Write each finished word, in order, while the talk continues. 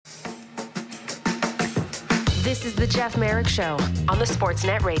This is the Jeff Merrick Show on the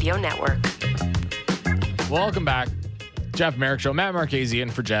Sportsnet Radio Network. Welcome back. Jeff Merrick Show. Matt Marchese in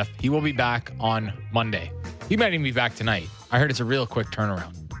for Jeff. He will be back on Monday. He might even be back tonight. I heard it's a real quick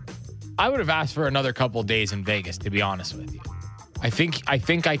turnaround. I would have asked for another couple days in Vegas, to be honest with you. I think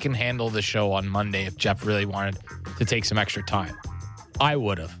I can handle the show on Monday if Jeff really wanted to take some extra time. I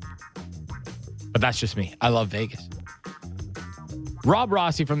would have. But that's just me. I love Vegas. Rob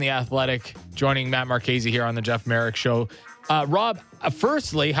Rossi from The Athletic joining Matt Marchese here on the Jeff Merrick Show. Rob,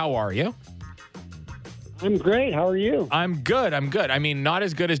 firstly, how are you? I'm great. How are you? I'm good. I mean, not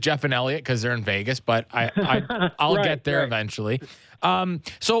as good as Jeff and Elliot because they're in Vegas, but I'll get there eventually.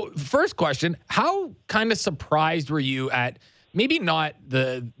 So first question, how kind of surprised were you at maybe not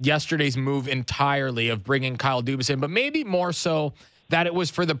yesterday's move entirely of bringing Kyle Dubas in, but maybe more so that it was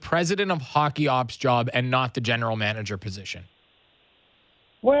for the president of hockey ops job and not the general manager position?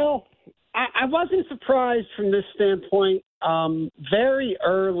 Well, I wasn't surprised from this standpoint. Very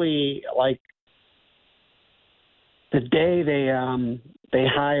early, like the day they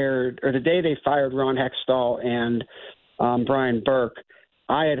hired, or the day they fired Ron Hextall and Brian Burke,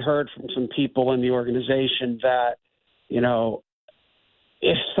 I had heard from some people in the organization that, you know,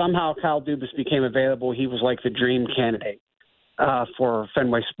 if somehow Kyle Dubas became available, he was like the dream candidate for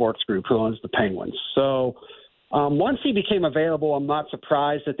Fenway Sports Group, who owns the Penguins. So once he became available, I'm not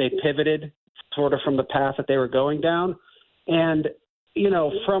surprised that they pivoted sort of from the path that they were going down. And, you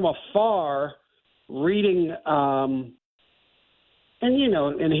know, from afar, reading and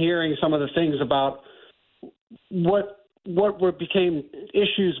hearing some of the things about what became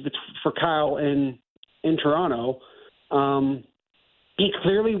issues for Kyle in Toronto, he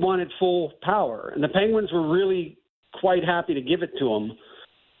clearly wanted full power, and the Penguins were really quite happy to give it to him.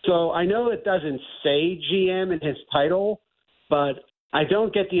 So I know it doesn't say GM in his title, but I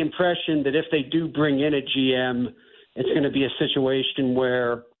don't get the impression that if they do bring in a GM, it's going to be a situation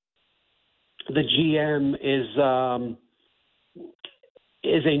where the GM is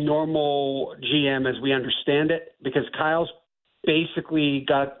a normal GM as we understand it, because Kyle's basically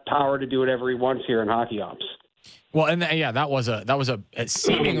got power to do whatever he wants here in hockey ops. Well, and that was a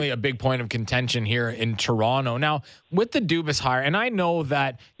seemingly a big point of contention here in Toronto. Now, with the Dubas hire, and I know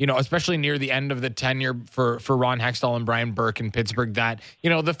that, you know, especially near the end of the tenure for Ron Hextall and Brian Burke in Pittsburgh, that, you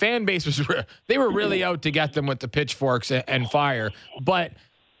know, the fan base they were really out to get them with the pitchforks and fire. But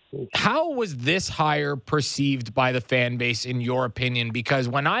how was this hire perceived by the fan base, in your opinion? Because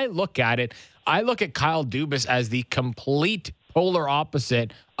when I look at it, I look at Kyle Dubas as the complete polar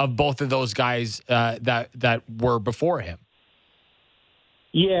opposite of both of those guys that were before him.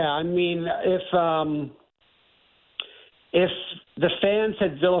 Yeah, I mean, if the fans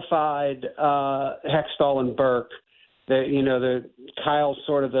had vilified Hextall and Burke, the Kyle's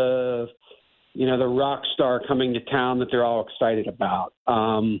sort of the rock star coming to town that they're all excited about.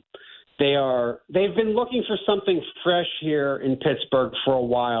 They've been looking for something fresh here in Pittsburgh for a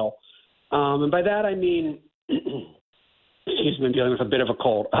while. And by that I mean, excuse me, I'm dealing with a bit of a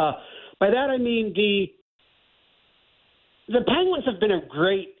cold. By that I mean the Penguins have been a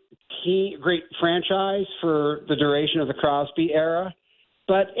great team, great franchise for the duration of the Crosby era,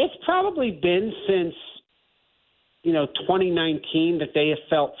 but it's probably been since 2019 that they have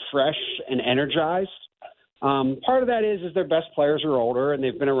felt fresh and energized. Part of that is their best players are older and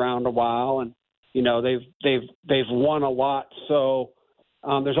they've been around a while, and they've won a lot. So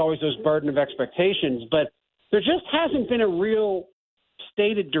there's always those burden of expectations, but there just hasn't been a real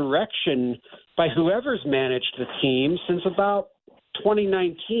stated direction by whoever's managed the team since about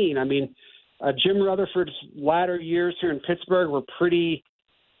 2019. I mean, Jim Rutherford's latter years here in Pittsburgh were pretty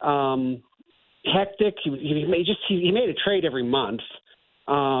hectic. He made a trade every month,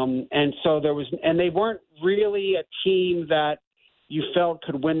 and so they weren't really a team that you felt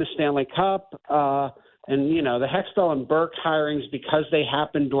could win the Stanley Cup. And the Hextall and Burke hirings, because they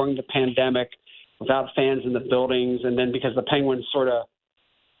happened during the pandemic without fans in the buildings, and then because the Penguins sort of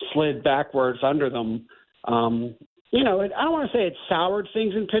slid backwards under them, I don't want to say it soured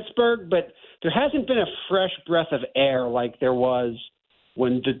things in Pittsburgh, but there hasn't been a fresh breath of air like there was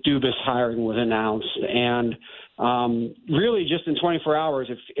when the Dubas hiring was announced. And really just in 24 hours,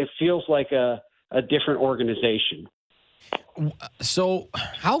 it feels like a different organization. So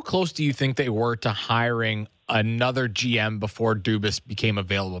how close do you think they were to hiring another GM before Dubas became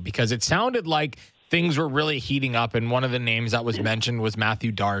available? Because it sounded like things were really heating up, and one of the names that was mentioned was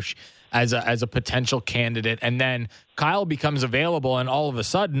Matthew Darche. as a potential candidate, and then Kyle becomes available, and all of a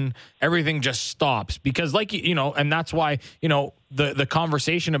sudden everything just stops because, like, and that's why the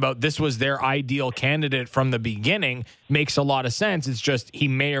conversation about this was their ideal candidate from the beginning makes a lot of sense. It's just he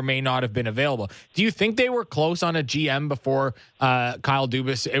may or may not have been available. Do you think they were close on a GM before Kyle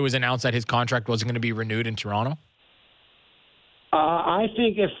Dubas? It was announced that his contract wasn't going to be renewed in Toronto. I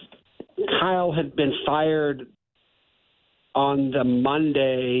think if Kyle had been fired on the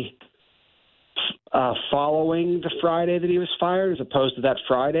Monday following the Friday that he was fired, as opposed to that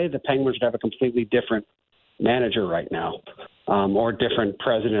Friday, the Penguins would have a completely different manager right now, or different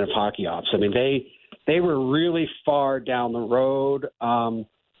president of hockey ops. I mean, they were really far down the road.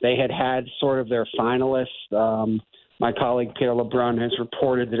 They had sort of their finalists. My colleague Pierre LeBrun has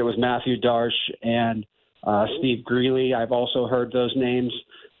reported that it was Matthew Darche and Steve Greeley. I've also heard those names.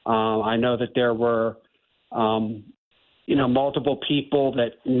 I know that there were, multiple people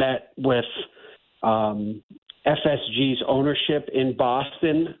that met with FSG's ownership in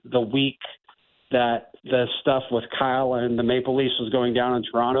Boston the week that the stuff with Kyle and the Maple Leafs was going down in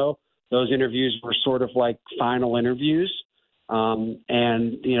Toronto. Those interviews were sort of like final interviews. And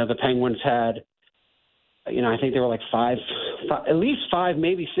the Penguins had, I think there were like five, at least five,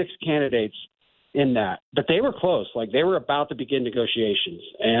 maybe six candidates in that. But they were close. Like, they were about to begin negotiations.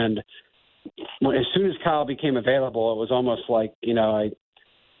 And as soon as Kyle became available, it was almost like, I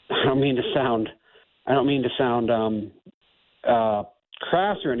don't mean to sound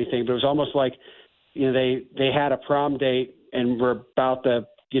crass or anything, but it was almost like, they had a prom date and were about to,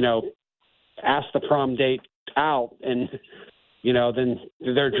 ask the prom date out, and then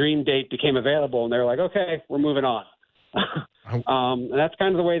their dream date became available, and they were like, okay, we're moving on. And that's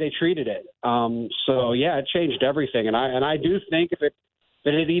kind of the way they treated it. So yeah, it changed everything, and I do think if it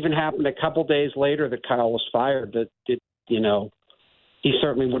even happened a couple days later that Kyle was fired, that he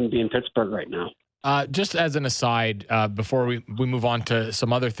certainly wouldn't be in Pittsburgh right now. Just as an aside, before we move on to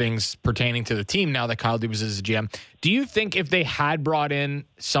some other things pertaining to the team now that Kyle Dubas is a GM, do you think if they had brought in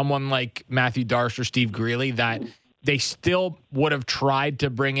someone like Matthew Darche or Steve Greeley that they still would have tried to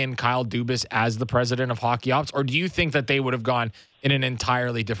bring in Kyle Dubas as the president of hockey ops, or do you think that they would have gone in an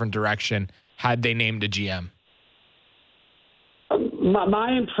entirely different direction had they named a GM?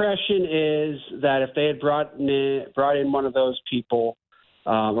 My impression is that if they had brought in one of those people,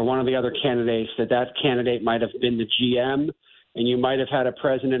 or one of the other candidates, that candidate might have been the GM, and you might have had a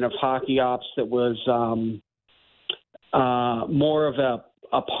president of hockey ops that was more of a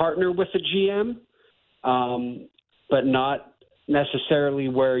partner with the GM, but not necessarily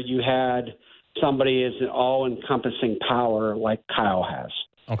where you had somebody as an all-encompassing power like Kyle has.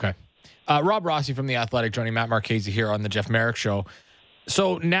 Okay. Rob Rossi from The Athletic joining Matt Marchese here on the Jeff Merrick Show.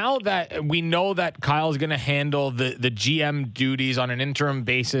 So now that we know that Kyle's going to handle the GM duties on an interim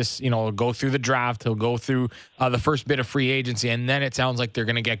basis, he'll go through the draft, he'll go through the first bit of free agency, and then it sounds like they're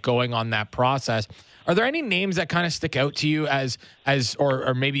going to get going on that process. Are there any names that kind of stick out to you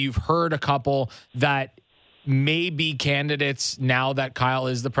or maybe you've heard a couple that may be candidates now that Kyle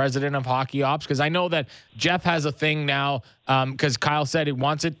is the president of hockey ops? Because I know that Jeff has a thing now because Kyle said he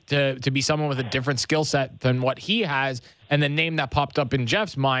wants it to be someone with a different skill set than what he has. And the name that popped up in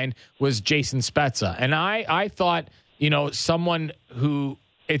Jeff's mind was Jason Spezza. And I thought, someone who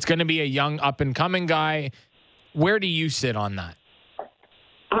it's going to be a young up-and-coming guy. Where do you sit on that?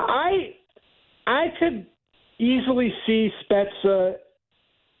 I could easily see Spezza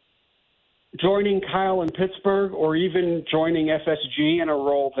joining Kyle in Pittsburgh or even joining FSG in a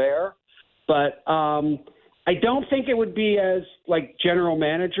role there. But I don't think it would be as, like, general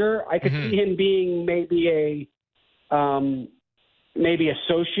manager. I could see him being maybe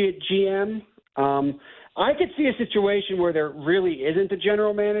associate GM. I could see a situation where there really isn't a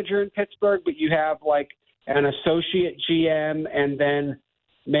general manager in Pittsburgh, but you have like an associate GM and then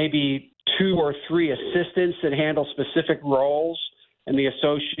maybe 2 or 3 assistants that handle specific roles. And the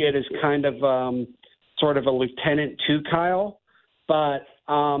associate is kind of sort of a lieutenant to Kyle. But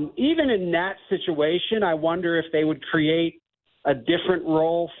even in that situation, I wonder if they would create a different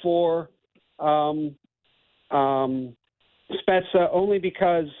role for Spezza, only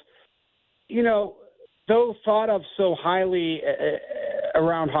because, though thought of so highly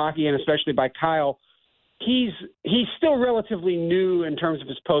around hockey and especially by Kyle, he's still relatively new in terms of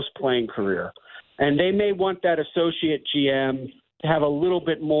his post-playing career. And they may want that associate GM to have a little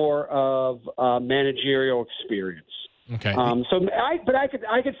bit more of managerial experience. Okay.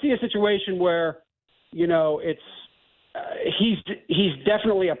 I could see a situation where, it's he's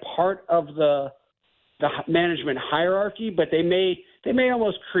definitely a part of the management hierarchy, but they may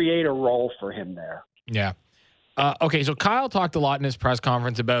almost create a role for him there. Yeah. Okay, so Kyle talked a lot in his press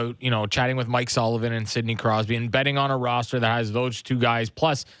conference about, chatting with Mike Sullivan and Sidney Crosby and betting on a roster that has those two guys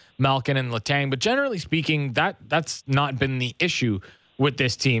plus Malkin and Letang. But generally speaking, that's not been the issue with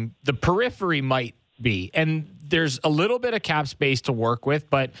this team. The periphery might be, and there's a little bit of cap space to work with,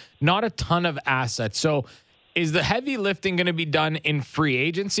 but not a ton of assets. So is the heavy lifting going to be done in free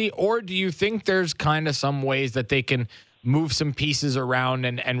agency, or do you think there's kind of some ways that they can move some pieces around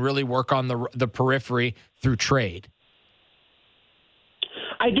and really work on the periphery through trade?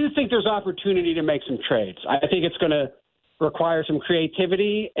 I do think there's opportunity to make some trades. I think it's going to require some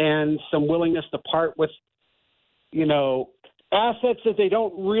creativity and some willingness to part with, assets that they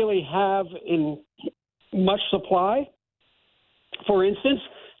don't really have in much supply. For instance,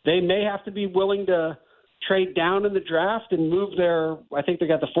 they may have to be willing to trade down in the draft and move I think they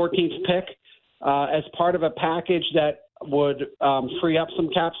got the 14th pick as part of a package that would free up some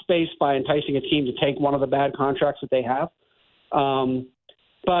cap space by enticing a team to take one of the bad contracts that they have.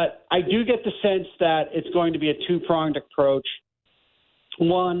 But I do get the sense that it's going to be a two-pronged approach.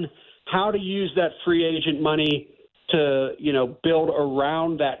 One, how to use that free agent money to, build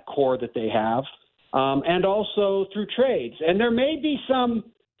around that core that they have, and also through trades. And there may be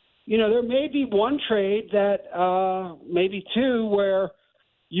there may be one trade that maybe two where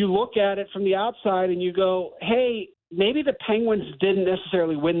you look at it from the outside and you go, hey, maybe the Penguins didn't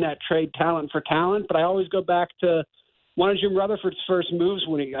necessarily win that trade talent for talent, but I always go back to one of Jim Rutherford's first moves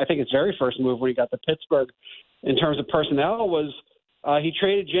I think his very first move when he got to Pittsburgh in terms of personnel was he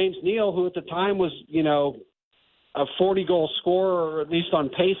traded James Neal, who at the time was, a 40-goal scorer, or at least on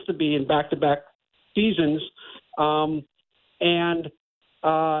pace to be in back-to-back seasons. And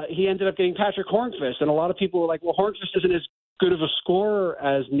he ended up getting Patrick Hornqvist. And a lot of people were like, well, Hornqvist isn't as good of a scorer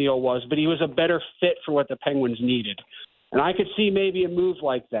as Neal was, but he was a better fit for what the Penguins needed. And I could see maybe a move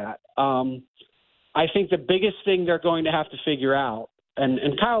like that. I think the biggest thing they're going to have to figure out,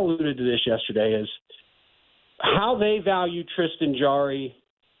 and Kyle alluded to this yesterday, is how they value Tristan Jarry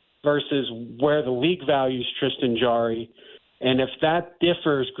versus where the league values Tristan Jarry. And if that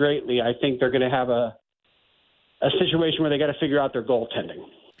differs greatly, I think they're going to have a situation where they got to figure out their goaltending.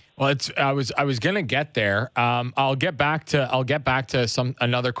 Well, I was going to get there. I'll get back to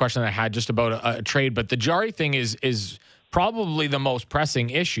another question I had just about a trade, but the Jarry thing is probably the most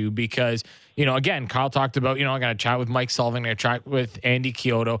pressing issue because, again, Kyle talked about, I'm going to chat with Mike Sullivan, I'm going to chat with Andy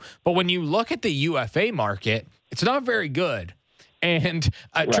Chiodo. But when you look at the UFA market, it's not very good. And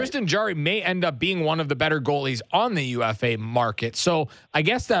right. Tristan Jarry may end up being one of the better goalies on the UFA market. So I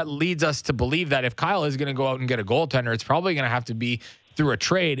guess that leads us to believe that if Kyle is going to go out and get a goaltender, it's probably going to have to be through a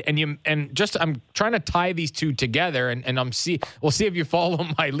trade. And I'm trying to tie these two together, and we'll see if you follow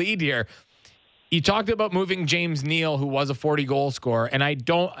my lead here. You talked about moving James Neal, who was a 40-goal scorer, and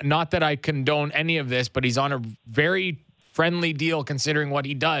not that I condone any of this, but he's on a very friendly deal considering what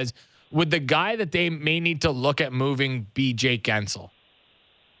he does. Would the guy that they may need to look at moving be Jake Gensel?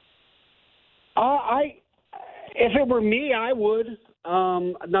 If it were me, I would.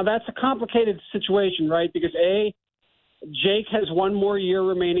 Now, that's a complicated situation, right? Because, Jake has one more year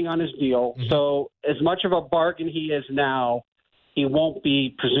remaining on his deal. Mm-hmm. So as much of a bargain he is now, he won't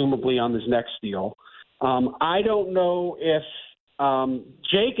be presumably on his next deal. I don't know if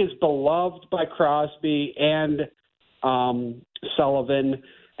Jake is beloved by Crosby and Sullivan,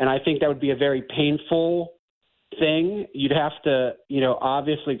 and I think that would be a very painful thing. You'd have to,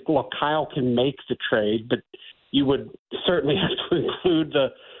 obviously, look, Kyle can make the trade, but you would certainly have to include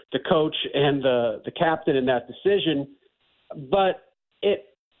the coach and the captain in that decision. But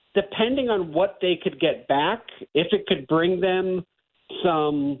depending on what they could get back, if it could bring them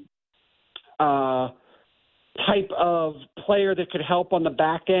some type of player that could help on the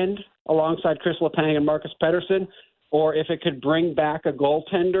back end alongside Chris Letang and Marcus Pettersson, or if it could bring back a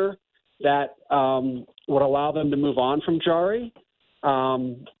goaltender that would allow them to move on from Jarry,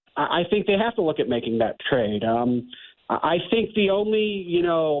 I think they have to look at making that trade. I think the only,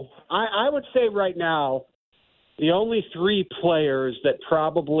 I would say right now, the only three players that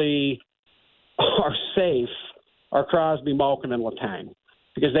probably are safe are Crosby, Malkin, and Letang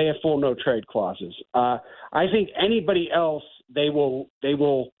because they have full no-trade clauses. I think anybody else they will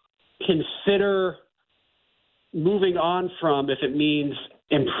consider moving on from if it means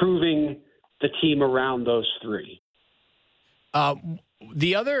improving the team around those three.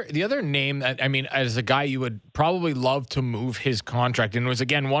 The other name that, I mean, as a guy you would probably love to move his contract, and it was,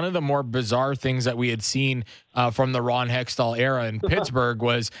 again, one of the more bizarre things that we had seen from the Ron Hextall era in Pittsburgh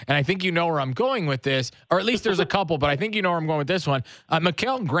was, and I think you know where I'm going with this, or at least there's a couple, but I think you know where I'm going with this one.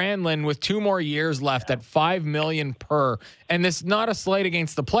 Mikael Granlund with 2 more years left at $5 million per, and this is not a slight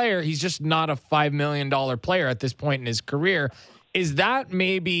against the player. He's just not a $5 million player at this point in his career. Is that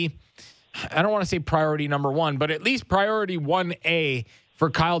maybe, I don't want to say priority number one, but at least priority 1A for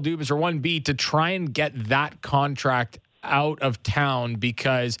Kyle Dubas, or 1B, to try and get that contract out of town?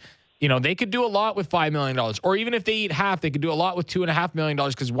 Because, you know, they could do a lot with $5 million, or even if they eat half, they could do a lot with $2.5 million.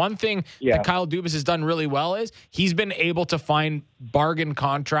 Because one thing that Kyle Dubas has done really well is he's been able to find bargain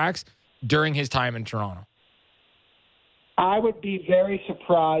contracts during his time in Toronto. I would be very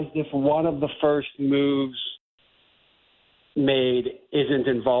surprised if one of the first moves made isn't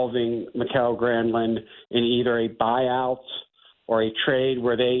involving Mikael Granlund in either a buyout or a trade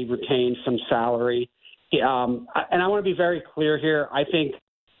where they retain some salary. And I want to be very clear here. I think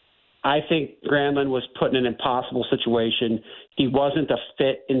Granlund was put in an impossible situation. He wasn't a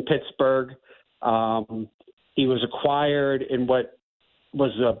fit in Pittsburgh. He was acquired in what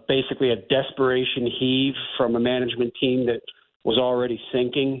was basically a desperation heave from a management team that was already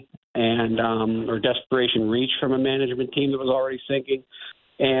sinking, and or desperation reach from a management team that was already sinking.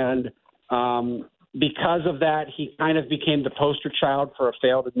 And because of that, he kind of became the poster child for a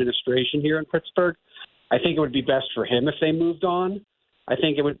failed administration here in Pittsburgh. I think it would be best for him if they moved on. I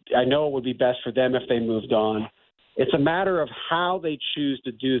know it would be best for them if they moved on. It's a matter of how they choose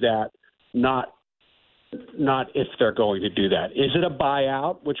to do that, not if they're going to do that. Is it a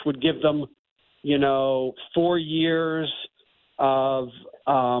buyout, which would give them, 4 years of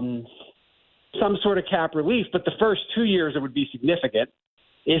some sort of cap relief, but the first 2 years it would be significant.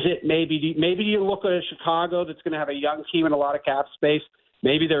 Is it maybe you look at Chicago that's going to have a young team and a lot of cap space?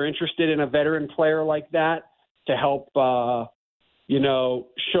 Maybe they're interested in a veteran player like that to help, show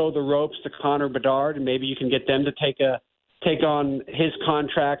the ropes to Connor Bedard, and maybe you can get them to take on his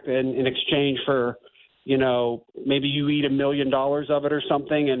contract in exchange for, maybe you eat $1 million of it or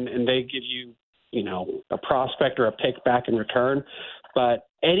something, and they give you, a prospect or a pick back in return. But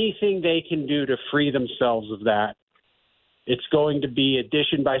anything they can do to free themselves of that, it's going to be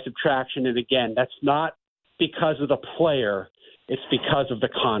addition by subtraction. And again, that's not because of the player. It's because of the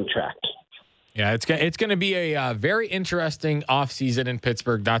contract. Yeah, it's going to be a very interesting offseason in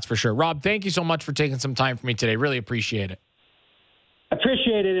Pittsburgh, that's for sure. Rob, thank you so much for taking some time for me today. Really appreciate it.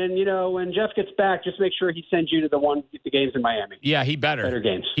 Appreciate it. And, when Jeff gets back, just make sure he sends you to the games in Miami. Yeah, he better. Better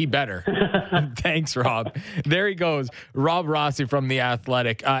games. He better. Thanks, Rob. There he goes. Rob Rossi from The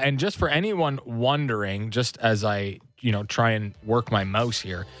Athletic. And just for anyone wondering, just as I, try and work my mouse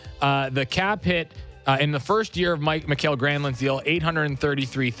here, the cap hit in the first year of Mikael Granlund's deal,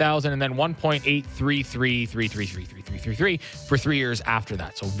 $833,000, and then $1.833333333 for 3 years after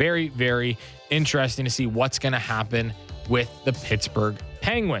that. So very, very interesting to see what's going to happen with the Pittsburgh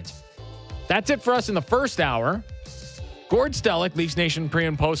Penguins. That's it for us in the first hour. Gord Stellick, Leafs Nation pre-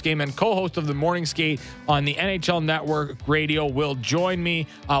 and post-game, and co-host of the Morning Skate on the NHL Network Radio, will join me.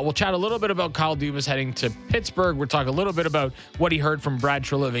 We'll chat a little bit about Kyle Dubas heading to Pittsburgh. We'll talk a little bit about what he heard from Brad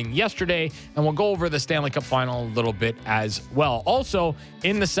Treliving yesterday, and we'll go over the Stanley Cup Final a little bit as well. Also,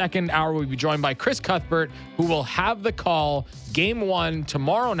 in the second hour, we'll be joined by Chris Cuthbert, who will have the call Game 1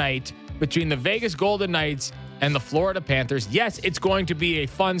 tomorrow night between the Vegas Golden Knights and the Florida Panthers. Yes, it's going to be a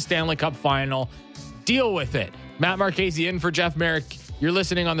fun Stanley Cup Final. Deal with it. Matt Marchese in for Jeff Merrick. You're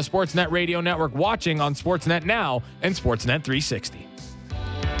listening on the Sportsnet Radio Network, watching on Sportsnet Now and Sportsnet 360.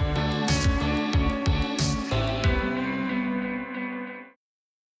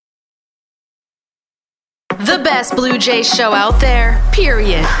 The best Blue Jays show out there,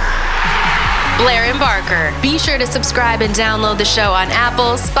 period. Blair and Barker. Be sure to subscribe and download the show on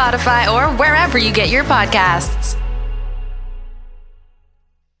Apple, Spotify, or wherever you get your podcasts.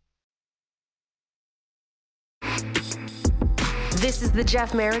 This is the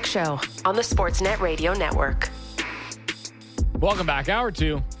Jeff Merrick Show on the Sportsnet Radio Network. Welcome back. Hour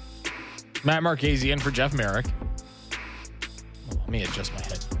 2. Matt Marchese in for Jeff Merrick. Let me adjust my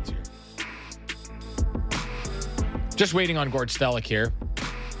headphones here. Just waiting on Gord Stellick here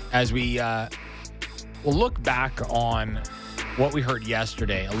as we we'll look back on what we heard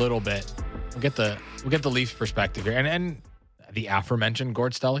yesterday a little bit. We'll get the Leafs perspective here. And the aforementioned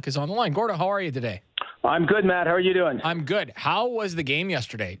Gord Stellick is on the line. Gord, how are you today? I'm good, Matt. How are you doing? I'm good. How was the game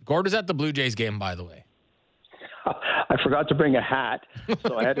yesterday? Gord was at the Blue Jays game, by the way. I forgot to bring a hat,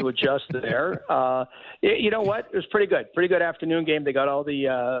 so I had to adjust there. You know what? It was pretty good. Pretty good afternoon game. They got all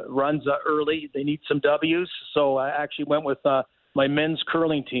the runs early. They need some W's, so I actually went with my men's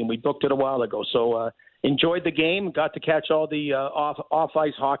curling team. We booked it a while ago. So enjoyed the game. Got to catch all the off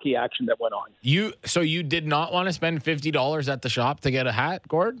ice hockey action that went on. So you did not want to spend $50 at the shop to get a hat,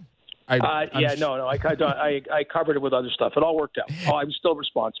 Gord? No. I covered it with other stuff. It all worked out. I was still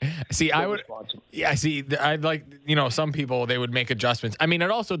responsible. I'd like, some people, they would make adjustments. I mean,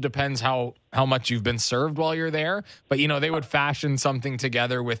 it also depends how much you've been served while you're there. But, they would fashion something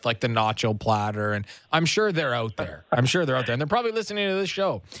together with like the nacho platter. And I'm sure they're out there. And they're probably listening to this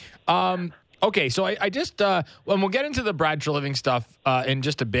show. Okay, so I just, and we'll get into the Brad Treliving stuff in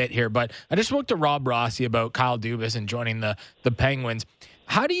just a bit here, but I just spoke to Rob Rossi about Kyle Dubas and joining the Penguins.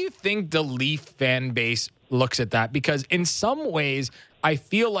 How do you think the Leaf fan base looks at that? Because in some ways, I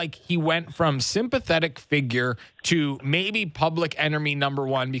feel like he went from sympathetic figure to maybe public enemy number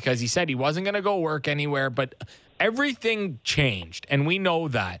one because he said he wasn't going to go work anywhere, but everything changed, and we know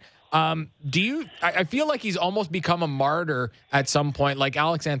that. I feel like he's almost become a martyr at some point, like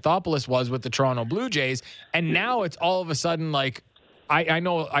Alex Anthopoulos was with the Toronto Blue Jays, and now it's all of a sudden like, I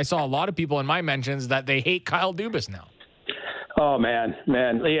know I saw a lot of people in my mentions that they hate Kyle Dubas now. Oh, man.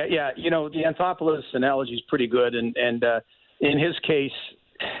 Yeah. The Anthopoulos analogy is pretty good. And in his case,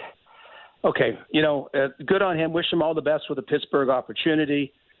 okay, good on him. Wish him all the best with the Pittsburgh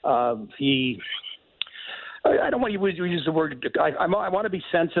opportunity. I don't want to use the word. I want to be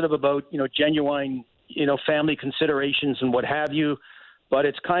sensitive about, genuine, family considerations and what have you. But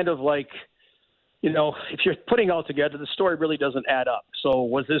it's kind of like, if you're putting all together, the story really doesn't add up. So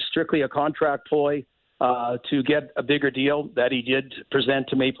was this strictly a contract ploy? To get a bigger deal that he did present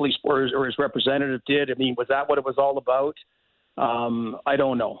to Maple Leafs or his representative did? I mean, was that what it was all about? I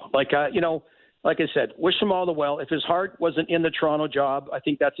don't know. Like I said, wish him all the well. If his heart wasn't in the Toronto job, I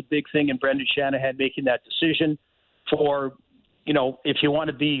think that's a big thing in Brendan Shanahan making that decision for, if you want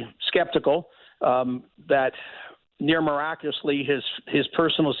to be skeptical, that near miraculously his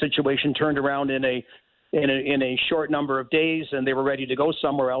personal situation turned around in a short number of days, and they were ready to go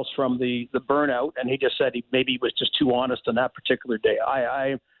somewhere else from the burnout. And he just said he maybe was just too honest on that particular day.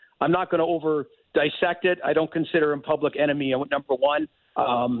 I'm not going to over dissect it. I don't consider him public enemy number one.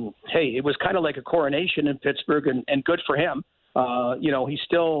 Hey, it was kind of like a coronation in Pittsburgh, and good for him. He's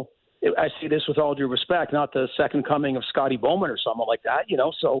still, I say this with all due respect, not the second coming of Scotty Bowman or someone like that,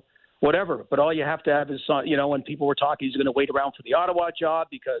 so whatever. But all you have to have is, when people were talking, he's going to wait around for the Ottawa job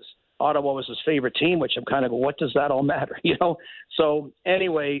because Ottawa was his favorite team, which I'm kind of, what does that all matter? So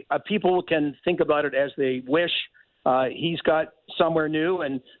anyway, people can think about it as they wish. He's got somewhere new,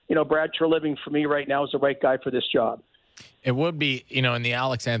 and, Brad Treliving for me right now is the right guy for this job. It would be, in the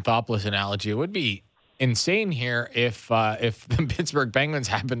Alex Anthopoulos analogy, it would be insane here if the Pittsburgh Penguins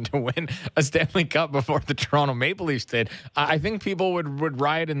happened to win a Stanley Cup before the Toronto Maple Leafs did. I think people would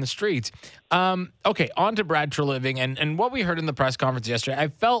riot in the streets. Okay, on to Brad Treliving and what we heard in the press conference yesterday. I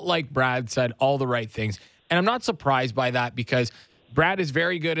felt like Brad said all the right things, and I'm not surprised by that because Brad is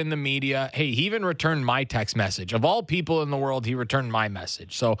very good in the media. Hey, he even returned my text message. Of all people in the world, he returned my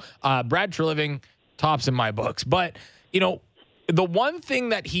message. So Brad Treliving, tops in my books. But, the one thing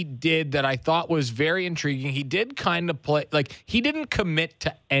that he did that I thought was very intriguing, he did kind of play, like he didn't commit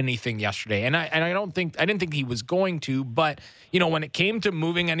to anything yesterday. And I didn't think he was going to, but when it came to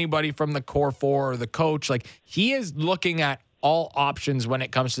moving anybody from the core four or the coach, like he is looking at all options when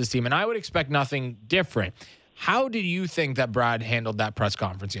it comes to this team. And I would expect nothing different. How did you think that Brad handled that press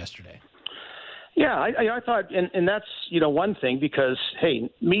conference yesterday? Yeah, I thought, and that's, one thing because, hey,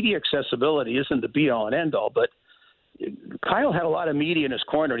 media accessibility isn't the be all and end all, but Kyle had a lot of media in his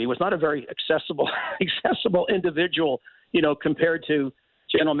corner. He was not a very accessible individual, compared to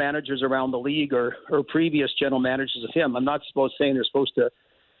general managers around the league or previous general managers of him. I'm not saying they're supposed to,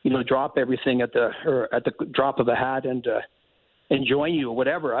 drop everything at the drop of a hat and join you or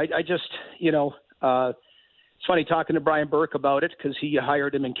whatever. I just, it's funny talking to Brian Burke about it because he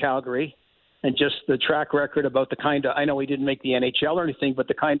hired him in Calgary, and just the track record about the kind of, I know he didn't make the NHL or anything, but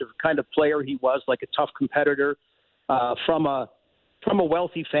the kind of player he was, like a tough competitor. From a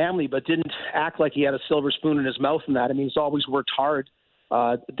wealthy family, but didn't act like he had a silver spoon in his mouth in that. I mean, he's always worked hard.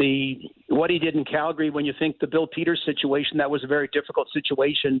 What he did in Calgary, when you think the Bill Peters situation, that was a very difficult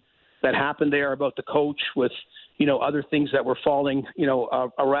situation that happened there about the coach with, other things that were falling,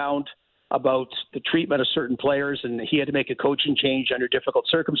 around about the treatment of certain players, and he had to make a coaching change under difficult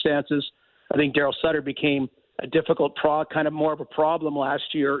circumstances. I think Darryl Sutter became a difficult kind of more of a problem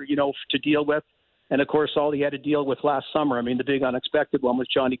last year, to deal with. And, of course, all he had to deal with last summer, I mean, the big unexpected one was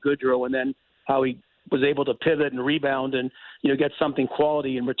Johnny Gaudreau, and then how he was able to pivot and rebound and, get something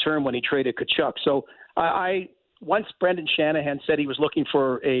quality in return when he traded Tkachuk. So I once Brendan Shanahan said he was looking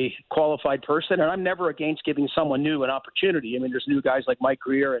for a qualified person, and I'm never against giving someone new an opportunity. I mean, there's new guys like Mike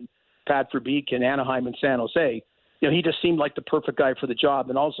Greer and Pat Verbeek in Anaheim and San Jose. You know, he just seemed like the perfect guy for the job,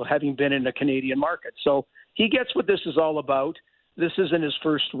 and also having been in the Canadian market. So he gets what this is all about. This isn't his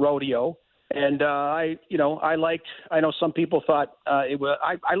first rodeo. And I know some people thought I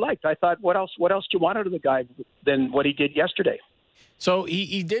thought, what else do you want out of the guy than what he did yesterday? So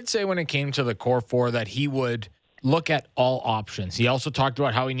he did say when it came to the core four that he would look at all options. He also talked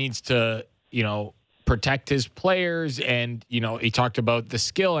about how he needs to, protect his players. And, he talked about the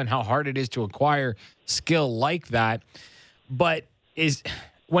skill and how hard it is to acquire skill like that. But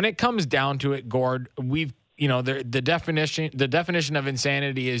when it comes down to it, Gord, the definition of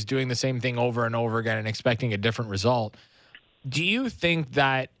insanity is doing the same thing over and over again and expecting a different result. Do you think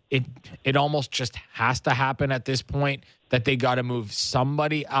that it almost just has to happen at this point, that they got to move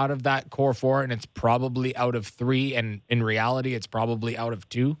somebody out of that core four, and it's probably out of three, and in reality it's probably out of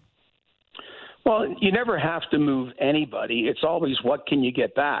two? Well, you never have to move anybody. It's always what can you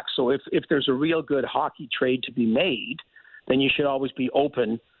get back. So if there's a real good hockey trade to be made, then you should always be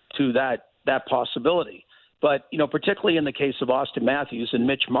open to that possibility. But, particularly in the case of Austin Matthews and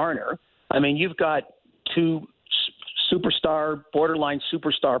Mitch Marner, I mean, you've got two borderline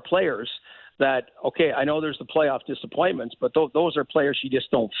superstar players that, okay, I know there's the playoff disappointments, but those are players you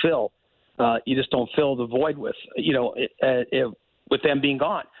just don't fill. You just don't fill the void with, with them being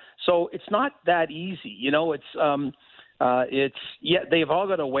gone. So it's not that easy. They've all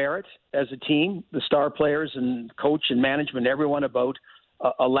got to wear it as a team, the star players and coach and management, everyone, about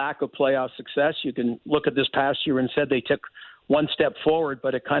a lack of playoff success. You can look at this past year and said they took one step forward,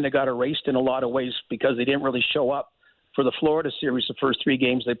 but it kind of got erased in a lot of ways because they didn't really show up for the Florida series, the first three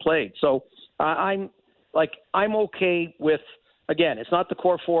games they played. So I'm okay with, again, it's not the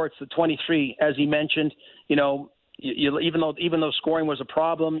core four, it's the 23, as he mentioned. Even though scoring was a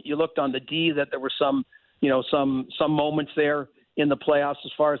problem, you looked on the D that there were some moments there in the playoffs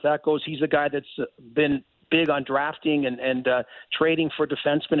as far as that goes. He's a guy that's been big on drafting and trading for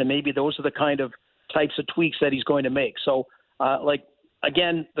defensemen, and maybe those are the kind of types of tweaks that he's going to make. So,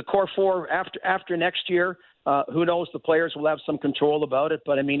 again, the core four after next year, who knows? The players will have some control about it.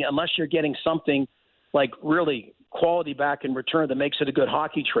 But, I mean, unless you're getting something like really quality back in return that makes it a good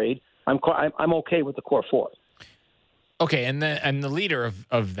hockey trade, I'm okay with the core four. Okay, and the leader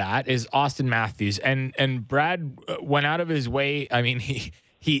of that is Austin Matthews, and Brad went out of his way. I mean,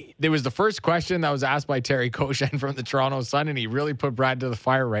 there was the first question that was asked by Terry Koshan from the Toronto Sun, and he really put Brad to the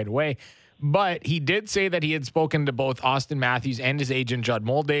fire right away. But he did say that he had spoken to both Austin Matthews and his agent Judd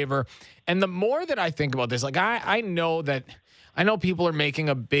Moldaver. And the more that I think about this, I know people are making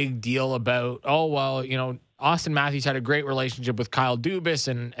a big deal about, Austin Matthews had a great relationship with Kyle Dubas,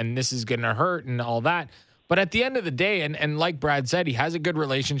 and this is going to hurt and all that. But at the end of the day, and like Brad said, he has a good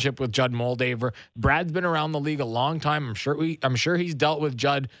relationship with Judd Moldaver. Brad's been around the league a long time. I'm sure he's dealt with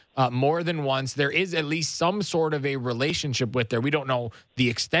Judd more than once. There is at least some sort of a relationship with there. We don't know the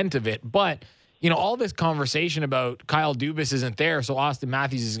extent of it, but all this conversation about Kyle Dubas isn't there, so Austin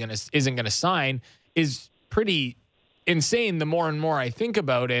Matthews isn't gonna sign is pretty insane. The more and more I think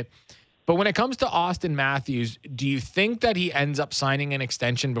about it. But when it comes to Austin Matthews, do you think that he ends up signing an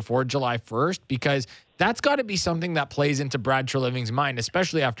extension before July 1st? Because that's got to be something that plays into Brad Treliving's mind,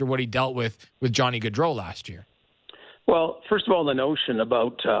 especially after what he dealt with Johnny Gaudreau last year. Well, first of all, the notion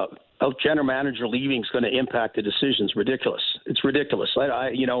about a general manager leaving is going to impact the decision is ridiculous. It's ridiculous.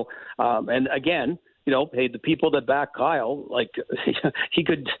 And again, hey, the people that back Kyle, he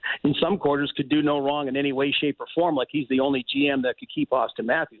could, in some quarters, could do no wrong in any way, shape, or form. Like he's the only GM that could keep Austin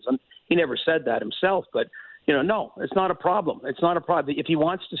Matthews. He never said that himself, but no, it's not a problem. It's not a problem. If he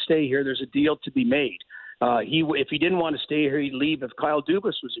wants to stay here, there's a deal to be made. If he didn't want to stay here, he'd leave if Kyle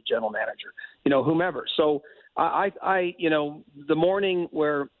Dubas was a general manager, whomever. So the morning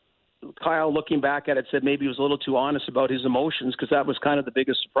where Kyle, looking back at it, said maybe he was a little too honest about his emotions, because that was kind of the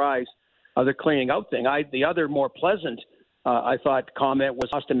biggest surprise of the cleaning out thing. The other more pleasant, I thought, comment was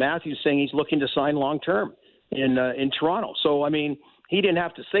Austin Matthews saying he's looking to sign long-term in Toronto. So, I mean, he didn't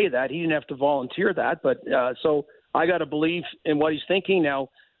have to say that. He didn't have to volunteer that. But so I got to believe in what he's thinking now.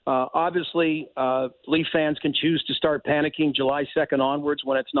 Obviously, Leaf fans can choose to start panicking July 2nd onwards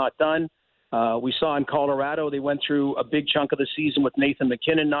when it's not done. We saw in Colorado, they went through a big chunk of the season with Nathan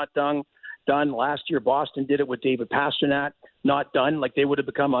MacKinnon not done. Last year, Boston did it with David Pastrnak not done. Like they would have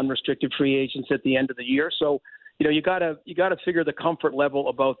become unrestricted free agents at the end of the year. So, you got to figure the comfort level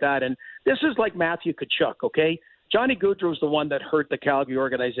about that. And this is like Matthew Tkachuk, okay? Johnny Gaudreau is the one that hurt the Calgary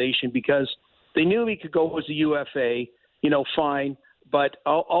organization because they knew he could go as a UFA, fine. but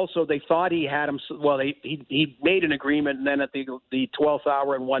also they thought he had him. Well, he made an agreement, and then at the 12th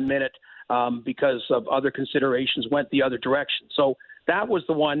hour and 1 minute, because of other considerations, went the other direction. So that was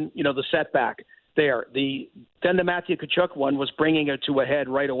the one, the setback there. Then the Matthew Tkachuk one was bringing it to a head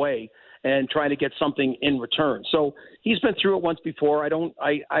right away and trying to get something in return. So he's been through it once before. To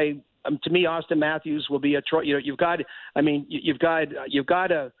me, Austin Matthews will be you've got to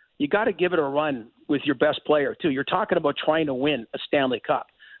give it a run with your best player too. You're talking about trying to win a Stanley Cup.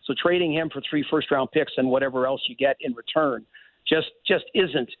 So trading him for 3 first-round picks and whatever else you get in return just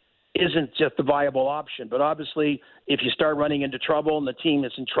isn't just the viable option. But obviously, if you start running into trouble and the team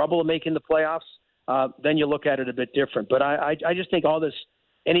is in trouble of making the playoffs, then you look at it a bit different. But I just think all this,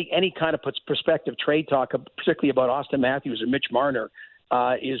 any kind of prospective trade talk, particularly about Austin Matthews and Mitch Marner,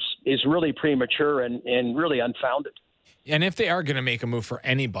 is really premature and really unfounded. And if they are going to make a move for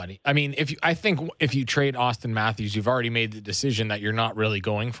anybody, I mean, if you trade Austin Matthews, you've already made the decision that you're not really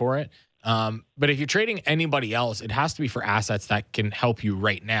going for it. But if you're trading anybody else, it has to be for assets that can help you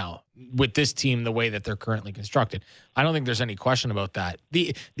right now with this team the way that they're currently constructed. I don't think there's any question about that.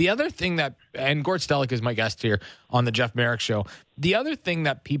 The other thing that, and Gord Stellick is my guest here on the Jeff Marek Show, the other thing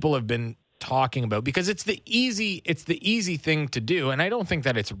that people have been talking about, because it's the easy thing to do, and I don't think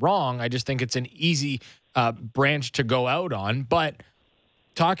that it's wrong. I just think it's an easy branch to go out on. But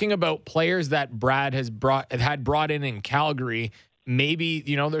talking about players that Brad had brought in Calgary, maybe,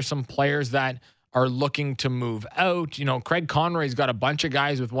 there's some players that are looking to move out. Craig Conroy's got a bunch of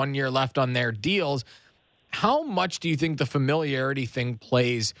guys with 1 year left on their deals. How much do you think the familiarity thing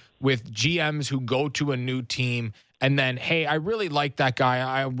plays with GMs who go to a new team and then, hey, I really like that guy,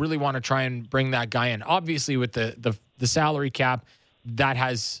 I really want to try and bring that guy in? Obviously, with the salary cap, that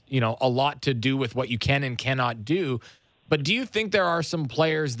has, a lot to do with what you can and cannot do. But do you think there are some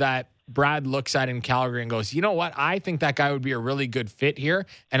players that Brad looks at in Calgary and goes, you know what, I think that guy would be a really good fit here,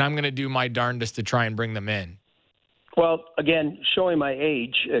 and I'm going to do my darndest to try and bring them in? Well, again, showing my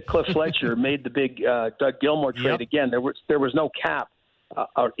age, Cliff Fletcher made the big Doug Gilmour trade. Yep. Again, there was no cap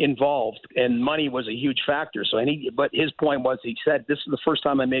involved, and money was a huge factor. But his point was, he said, this is the first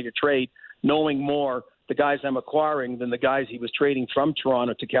time I make a trade knowing more the guys I'm acquiring than the guys he was trading from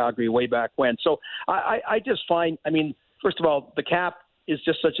Toronto to Calgary way back when. So I just find, first of all, the cap is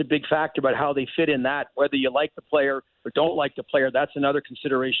just such a big factor about how they fit in that, whether you like the player or don't like the player. That's another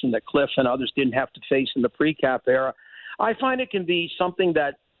consideration that Cliff and others didn't have to face in the pre-cap era. I find it can be something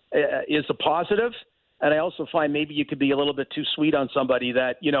that is a positive, and I also find maybe you could be a little bit too sweet on somebody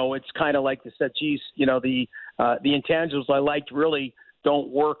that, it's kind of like they said, geez, the intangibles I liked really don't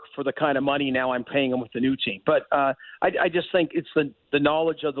work for the kind of money now I'm paying them with the new team. But I just think it's the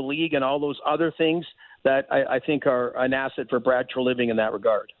knowledge of the league and all those other things that I think are an asset for Brad Treliving in that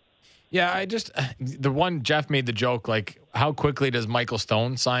regard. Yeah, the one Jeff made the joke, like, how quickly does Michael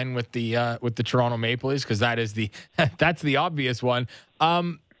Stone sign with the Toronto Maple Leafs? Because that's the obvious one.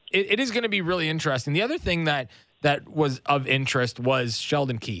 It is going to be really interesting. The other thing that was of interest was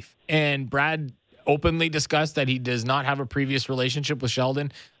Sheldon Keefe, and Brad openly discussed that he does not have a previous relationship with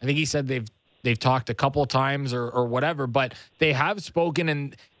Sheldon. I think he said they've talked a couple times or whatever, but they have spoken.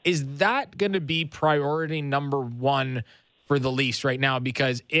 And is that going to be priority number one for the Leafs right now?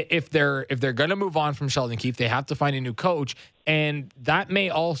 Because if they're going to move on from Sheldon Keefe, they have to find a new coach, and that may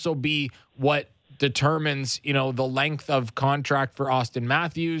also be what determines, the length of contract for Austin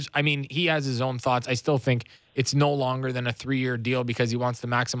Matthews. I mean, he has his own thoughts. I still think it's no longer than a 3-year deal because he wants to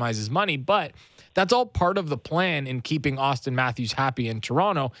maximize his money, but that's all part of the plan in keeping Austin Matthews happy in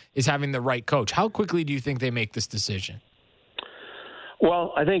Toronto, is having the right coach. How quickly do you think they make this decision?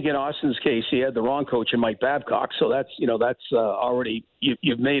 Well, I think in Austin's case, he had the wrong coach in Mike Babcock. So that's already,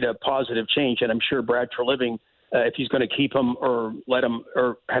 you've made a positive change. And I'm sure Brad Treliving, if he's going to keep him or let him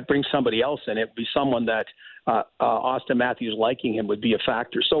or bring somebody else in, it would be someone that Austin Matthews liking him would be a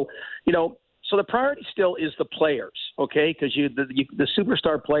factor. So, so the priority still is the players, okay? Because the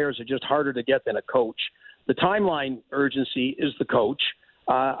superstar players are just harder to get than a coach. The timeline urgency is the coach.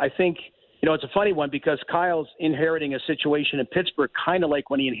 I think, it's a funny one because Kyle's inheriting a situation in Pittsburgh, kind of like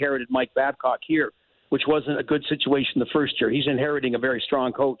when he inherited Mike Babcock here, which wasn't a good situation the first year. He's inheriting a very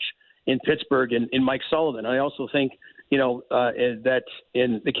strong coach in Pittsburgh in Mike Sullivan. I also think, that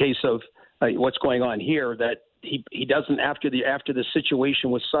in the case of what's going on here, that he doesn't, after the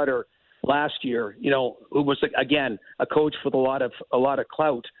situation with Sutter last year, who was, again, a coach with a lot of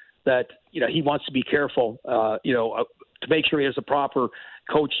clout, that, he wants to be careful, to make sure he has a proper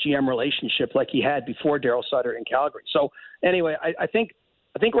coach-GM relationship like he had before Daryl Sutter in Calgary. So anyway, I think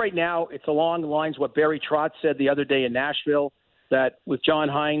right now it's along the lines of what Barry Trotz said the other day in Nashville. that with John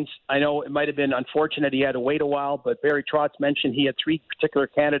Hines, I know it might have been unfortunate he had to wait a while, but Barry Trotz mentioned he had 3 particular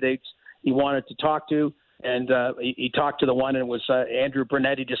candidates he wanted to talk to, and he talked to the one, and it was Andrew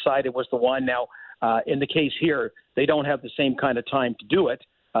Burnett he decided was the one. Now, in the case here, they don't have the same kind of time to do it,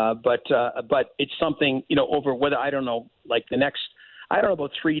 but it's something, over whether, I don't know, like the next, I don't know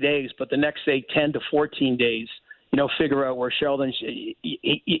about 3 days, but the next, say, 10 to 14 days, figure out where Sheldon,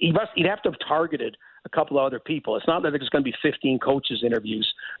 he'd have to have targeted a couple of other people. It's not that there's going to be 15 coaches interviews,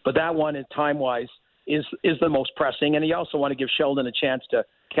 but that one, in time-wise, is the most pressing. And you also want to give Sheldon a chance to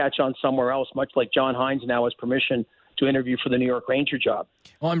catch on somewhere else, much like John Hines now has permission to interview for the New York Ranger job.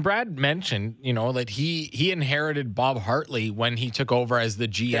 Well, and Brad mentioned, that he inherited Bob Hartley when he took over as the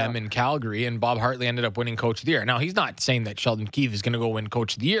GM in Calgary, and Bob Hartley ended up winning Coach of the Year. Now, he's not saying that Sheldon Keefe is going to go win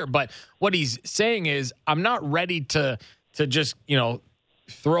Coach of the Year, but what he's saying is, I'm not ready to just,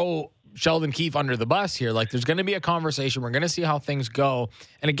 throw Sheldon Keefe under the bus here. Like, there's going to be a conversation. We're going to see how things go.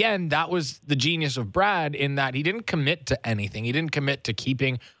 And again, that was the genius of Brad in that he didn't commit to anything. He didn't commit to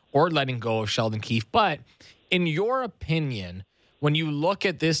keeping or letting go of Sheldon Keefe. But in your opinion, when you look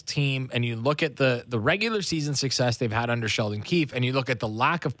at this team and you look at the regular season success they've had under Sheldon Keefe and you look at the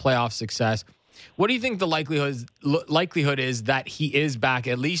lack of playoff success, what do you think the likelihood is that he is back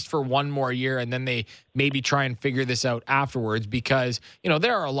at least for one more year, and then they maybe try and figure this out afterwards? Because,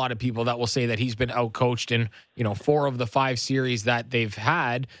 there are a lot of people that will say that he's been outcoached in, 4 of the 5 series that they've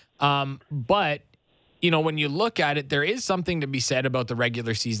had. But, when you look at it, there is something to be said about the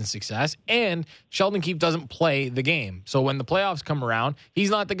regular season success, and Sheldon Keefe doesn't play the game. So when the playoffs come around,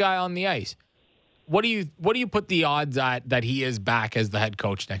 he's not the guy on the ice. What do you put the odds at that he is back as the head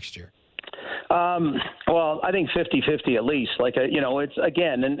coach next year? Well, I think 50-50 at least. It's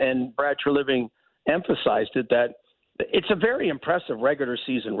again, and Brad Treliving emphasized it, that it's a very impressive regular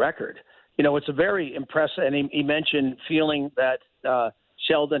season record. It's a very impressive, and he mentioned feeling that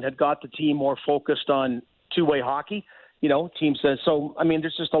Sheldon had got the team more focused on two-way hockey. Teams. So I mean,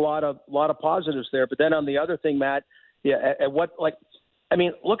 there's just a lot of positives there. But then on the other thing, Matt,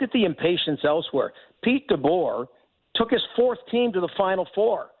 look at the impatience elsewhere. Pete DeBoer took his 4th team to the Final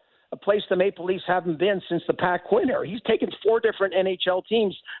Four, a place the Maple Leafs haven't been since the Pat Quinn era. He's taken 4 different NHL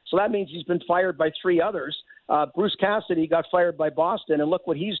teams, so that means he's been fired by 3 others. Bruce Cassidy got fired by Boston, and look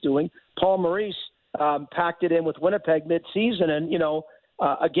what he's doing. Paul Maurice packed it in with Winnipeg mid-season, and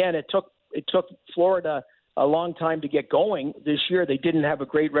again, it took Florida a long time to get going. This year, they didn't have a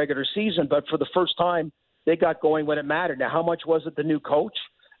great regular season, but for the first time, they got going when it mattered. Now, how much was it the new coach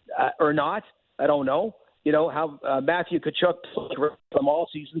or not? I don't know. How Matthew Tkachuk played them all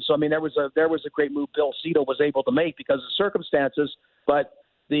season. So, I mean, there was a great move Bill Cito was able to make because of circumstances. But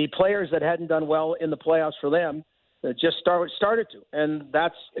the players that hadn't done well in the playoffs for them just started to. And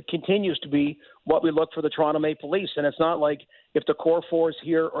it continues to be what we look for the Toronto Maple Leafs. And it's not like if the core 4 is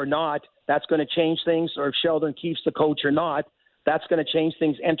here or not, that's going to change things, or if Sheldon Keefe's the coach or not, that's going to change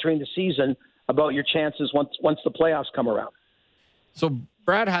things entering the season about your chances once the playoffs come around. So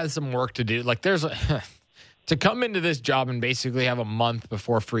Brad has some work to do. Like, there's to come into this job and basically have a month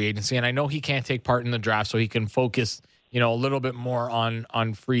before free agency. And I know he can't take part in the draft, so he can focus, a little bit more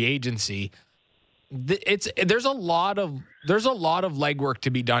on free agency. There's a lot of legwork to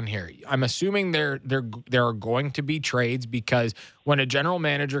be done here. I'm assuming there are going to be trades, because when a general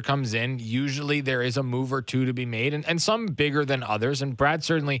manager comes in, usually there is a move or two to be made, and some bigger than others. And Brad's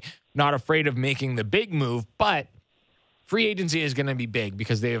certainly not afraid of making the big move, but free agency is going to be big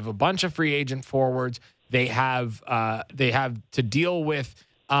because they have a bunch of free agent forwards. They have to deal with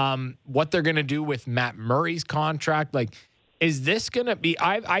what they're going to do with Matt Murray's contract. Like, is this going to be –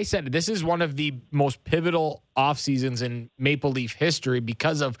 I said this is one of the most pivotal off seasons in Maple Leaf history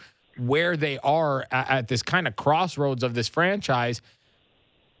because of where they are at this kind of crossroads of this franchise.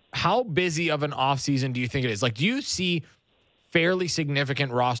 How busy of an off season do you think it is? Like, do you see fairly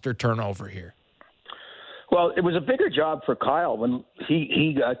significant roster turnover here? Well, it was a bigger job for Kyle when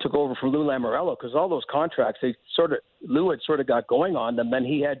he took over for Lou Lamoriello, because all those contracts, Lou had sort of got going on them. Then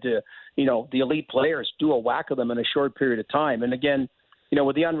he had to, the elite players do a whack of them in a short period of time. And again,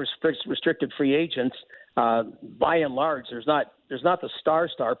 with the unrestricted free agents, by and large, there's not the star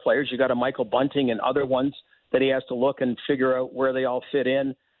players. You got a Michael Bunting and other ones that he has to look and figure out where they all fit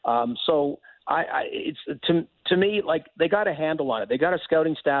in. So it's to me, like, they got a handle on it. They got a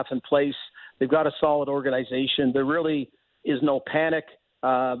scouting staff in place. They've got a solid organization. There really is no panic.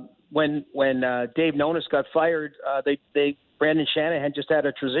 When Dave Nonis got fired, Brandon Shanahan just had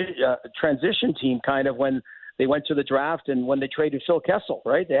a transition team kind of when they went to the draft and when they traded Phil Kessel,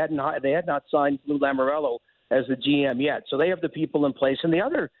 right? They had not signed Lou Lamoriello as the GM yet, so they have the people in place. And the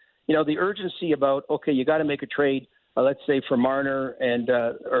other, the urgency about, okay, you got to make a trade let's say for Marner and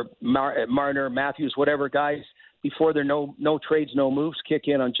Marner, Matthews, whatever guys, before there no trades, no moves kick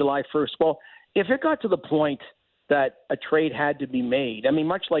in on July 1st. Well, if it got to the point that a trade had to be made, I mean,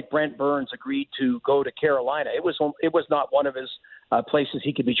 much like Brent Burns agreed to go to Carolina, it was not one of his places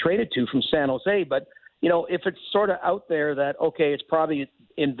he could be traded to from San Jose. But, if it's sort of out there that, okay, it's probably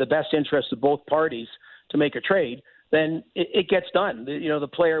in the best interest of both parties to make a trade, then it gets done. The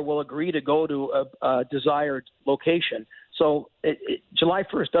player will agree to go to a desired location. So July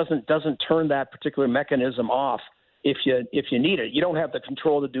 1st doesn't turn that particular mechanism off if you need it. You don't have the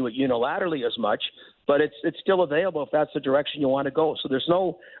control to do it unilaterally as much, but it's still available if that's the direction you want to go. So there's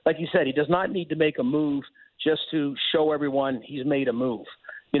no, like you said, he does not need to make a move just to show everyone he's made a move.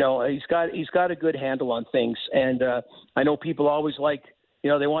 He's got a good handle on things, and I know people always like. They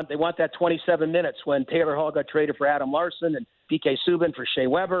want that 27 minutes when Taylor Hall got traded for Adam Larson and PK Subban for Shea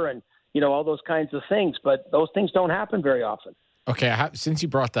Weber and, all those kinds of things. But those things don't happen very often. Okay, since you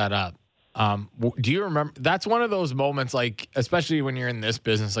brought that up, do you remember? That's one of those moments, like, especially when you're in this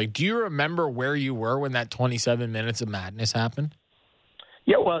business, like, do you remember where you were when that 27 minutes of madness happened?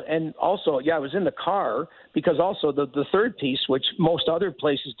 Yeah, well, and also, I was in the car because also the third piece, which most other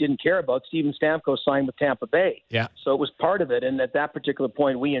places didn't care about, Steven Stamkos signed with Tampa Bay. Yeah. So it was part of it. And at that particular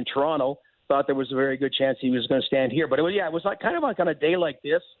point, we in Toronto thought there was a very good chance he was going to stand here. But it was like kind of like on a day like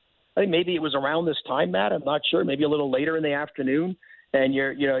this. I think maybe it was around this time, Matt. I'm not sure. Maybe a little later in the afternoon. And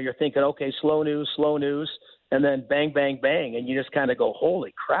you're thinking, okay, slow news. And then bang, bang, bang. And you just kind of go,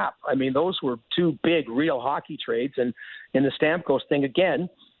 holy crap. I mean, those were two big real hockey trades. And in the Stamkos thing, again,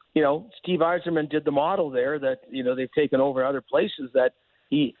 Steve Yzerman did the model there that, they've taken over other places, that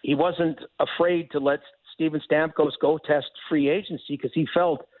he wasn't afraid to let Steven Stamkos go test free agency because he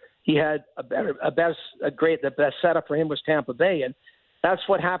felt he had the best setup for him was Tampa Bay. And that's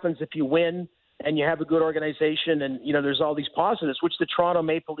what happens if you win and you have a good organization and, there's all these positives, which the Toronto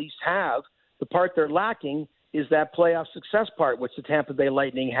Maple Leafs have. The part they're lacking is that playoff success part, which the Tampa Bay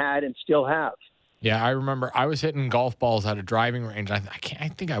Lightning had and still have. Yeah, I remember I was hitting golf balls at a driving range. I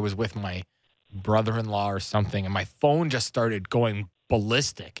think I was with my brother-in-law or something, and my phone just started going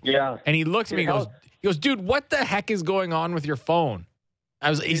ballistic. Yeah. And he looks at me and he goes, dude, what the heck is going on with your phone?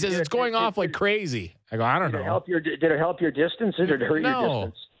 He says, it's going off like crazy. I go, I don't know. Did it help your distance or did it hurt your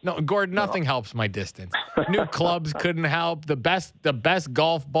distance? No, Gord, nothing helps my distance. New clubs couldn't help. The best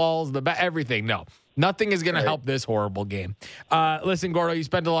golf balls, everything. No, nothing is going to help this horrible game. Listen, Gordo, you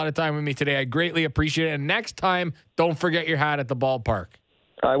spent a lot of time with me today. I greatly appreciate it. And next time, don't forget your hat at the ballpark.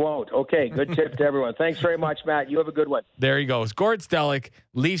 I won't. Okay, good tip to everyone. Thanks very much, Matt. You have a good one. There he goes. Gord Stellick,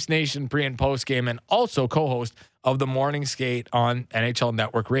 Leafs Nation pre- and post-game, and also co-host of the Morning Skate on NHL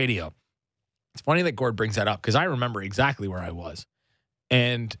Network Radio. It's funny that Gord brings that up because I remember exactly where I was.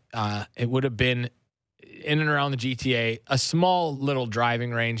 And it would have been in and around the GTA, a small little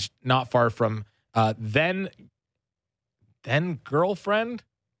driving range, not far from then girlfriend,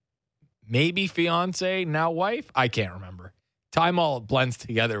 maybe fiance, now wife. I can't remember. Time all blends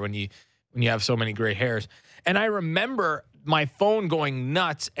together when you have so many gray hairs. And I remember my phone going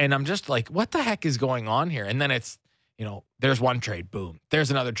nuts, and I'm just like, what the heck is going on here? And then it's, there's one trade, boom.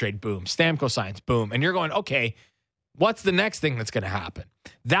 There's another trade, boom. Stamkos signs, boom. And you're going, okay, what's the next thing that's going to happen?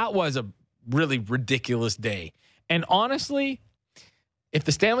 That was a really ridiculous day. And honestly, if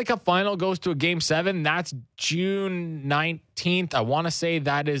the Stanley Cup final goes to a Game 7, that's June 19th. I want to say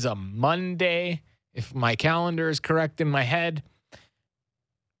that is a Monday, if my calendar is correct in my head.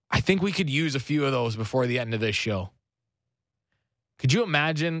 I think we could use a few of those before the end of this show. Could you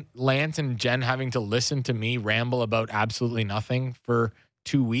imagine Lance and Jen having to listen to me ramble about absolutely nothing for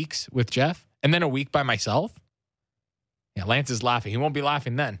 2 weeks with Jeff and then a week by myself? Yeah, Lance is laughing. He won't be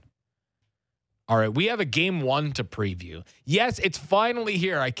laughing then. All right, we have a Game 1 to preview. Yes, it's finally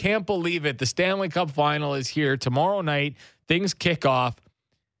here. I can't believe it. The Stanley Cup final is here. Tomorrow night, things kick off.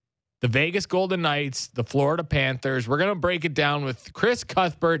 The Vegas Golden Knights, the Florida Panthers. We're going to break it down with Chris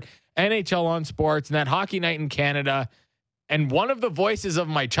Cuthbert, NHL on Sports, and that Hockey Night in Canada, and one of the voices of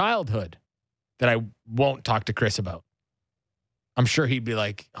my childhood that I won't talk to Chris about. I'm sure he'd be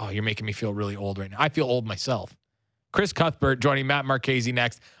like, oh, you're making me feel really old right now. I feel old myself. Chris Cuthbert joining Matt Marchese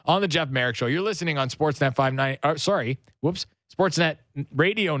next on the Jeff Marek Show. You're listening on Sportsnet 59. Sportsnet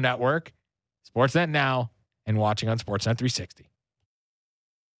Radio Network, Sportsnet Now, and watching on Sportsnet 360.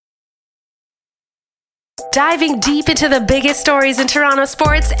 Diving deep into the biggest stories in Toronto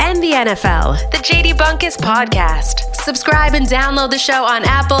sports and the NFL. The JD Bunkus Podcast. Subscribe and download the show on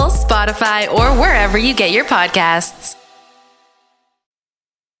Apple, Spotify, or wherever you get your podcasts.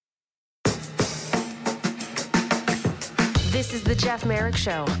 This is the Jeff Marek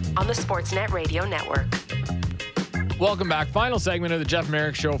Show on the Sportsnet Radio Network. Welcome back. Final segment of the Jeff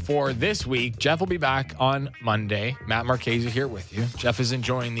Marek Show for this week. Jeff will be back on Monday. Matt Marchese here with you. Jeff is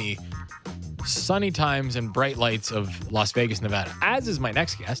enjoying the sunny times and bright lights of Las Vegas, Nevada, as is my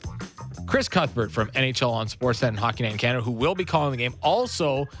next guest, Chris Cuthbert from NHL on Sportsnet and Hockey Night in Canada, who will be calling the game.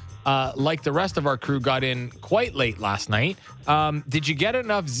 Also, like the rest of our crew, got in quite late last night. Did you get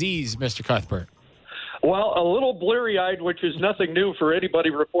enough Z's, Mr. Cuthbert? Well, a little bleary-eyed, which is nothing new for anybody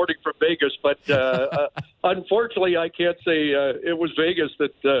reporting from Vegas. But unfortunately, I can't say it was Vegas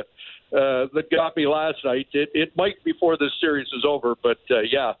that got me last night. It might before this series is over. But,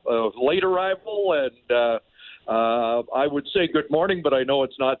 late arrival. And I would say good morning, but I know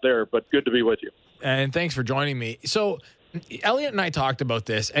it's not there. But good to be with you. And thanks for joining me. So Elliot and I talked about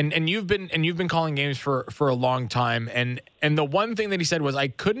this, and you've been calling games for a long time. And the one thing that he said was, I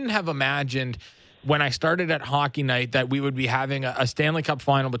couldn't have imagined when I started at Hockey Night that we would be having a Stanley Cup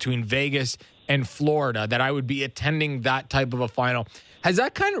final between Vegas and Florida, that I would be attending that type of a final. Has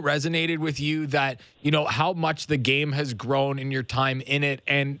that kind of resonated with you, that, you know, how much the game has grown in your time in it,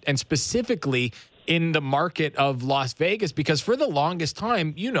 and specifically in the market of Las Vegas? Because for the longest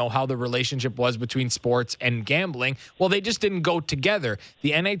time, you know how the relationship was between sports and gambling. Well, they just didn't go together.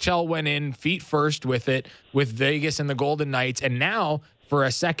 The NHL went in feet first with it, with Vegas and the Golden Knights, and now for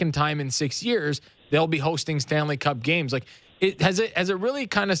a second time in 6 years, they'll be hosting Stanley Cup games. Like, has it really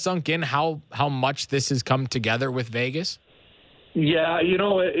kind of sunk in how much this has come together with Vegas? Yeah, you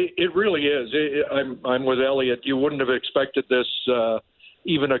know, it really is. I'm with Elliot. You wouldn't have expected this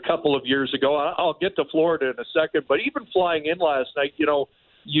even a couple of years ago. I'll get to Florida in a second, but even flying in last night, you know,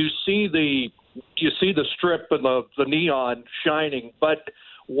 you see the strip and the neon shining. But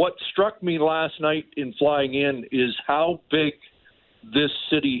what struck me last night in flying in is how big this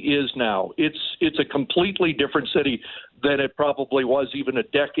city is now. It's a completely different city than it probably was even a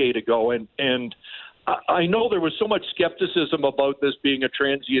decade ago. And I know there was so much skepticism about this being a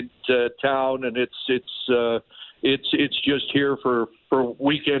transient town, and it's just here for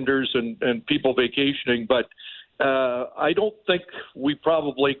weekenders and people vacationing. But I don't think we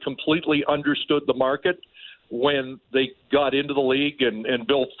probably completely understood the market when they got into the league, and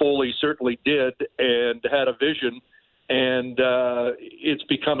Bill Foley certainly did and had a vision. And it's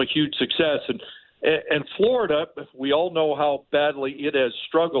become a huge success. And Florida, we all know how badly it has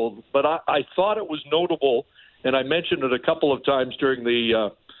struggled. But I thought it was notable, and I mentioned it a couple of times during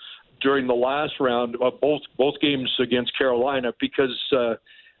the last round of both games against Carolina, because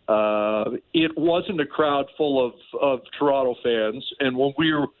it wasn't a crowd full of Toronto fans. And when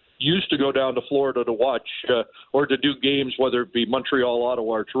we were used to go down to Florida to watch or to do games, whether it be Montreal,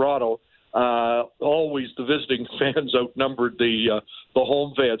 Ottawa, or Toronto, always the visiting fans outnumbered the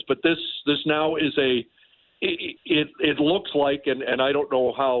home fans. But this now is it looks like, and I don't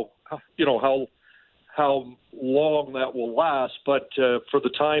know how long that will last, but for the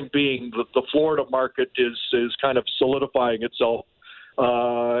time being, the Florida market is kind of solidifying itself.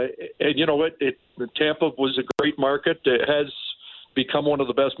 And you know what? Tampa was a great market. It has become one of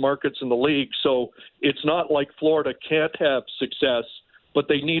the best markets in the league. So it's not like Florida can't have success, but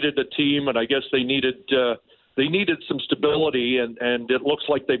they needed a team, and I guess they needed some stability, and it looks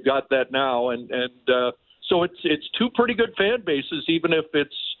like they've got that now. And so it's two pretty good fan bases, even if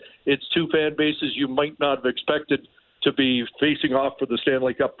it's two fan bases you might not have expected to be facing off for the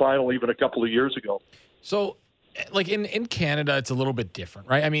Stanley Cup final even a couple of years ago. So, like in Canada, it's a little bit different,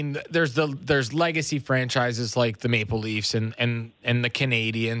 right? I mean, there's legacy franchises like the Maple Leafs and the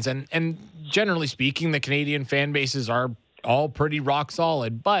Canadians, and generally speaking, the Canadian fan bases are all pretty rock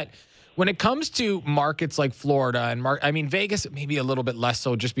solid. But when it comes to markets like Florida and Vegas, maybe a little bit less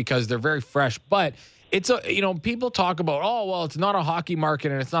so, just because they're very fresh. But it's people talk about, oh, well, it's not a hockey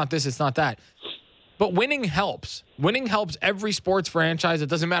market and it's not this, it's not that. But winning helps. Winning helps every sports franchise. It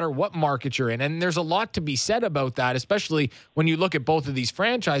doesn't matter what market you're in. And there's a lot to be said about that, especially when you look at both of these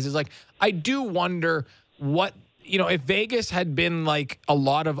franchises. Like, I do wonder what, if Vegas had been like a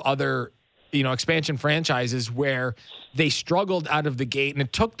lot of other expansion franchises where they struggled out of the gate and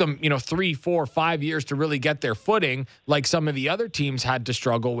it took them, 3, 4, 5 years to really get their footing, like some of the other teams had to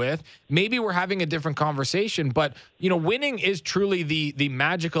struggle with. Maybe we're having a different conversation, but, winning is truly the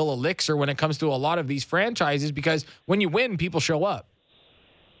magical elixir when it comes to a lot of these franchises, because when you win, people show up.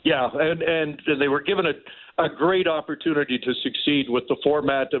 Yeah, and they were given a great opportunity to succeed with the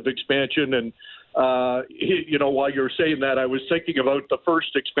format of expansion. And, while you were saying that, I was thinking about the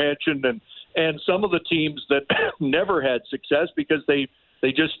first expansion and some of the teams that never had success because they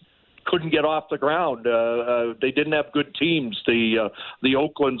just couldn't get off the ground. They didn't have good teams. The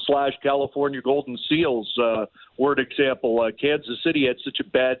Oakland/California Golden Seals were an example. Kansas City had such a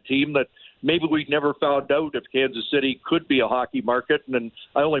bad team that maybe we never found out if Kansas City could be a hockey market. And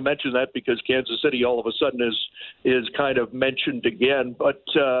I only mention that because Kansas City all of a sudden is kind of mentioned again. But,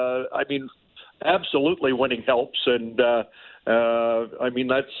 I mean, absolutely winning helps. And, I mean,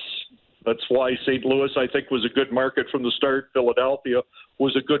 that's why St. Louis, I think, was a good market from the start. Philadelphia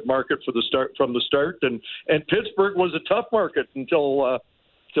was a good market from the start. And Pittsburgh was a tough market until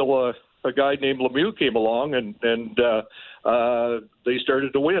a guy named Lemieux came along and they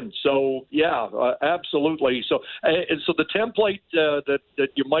started to win. So, yeah, absolutely. So the template that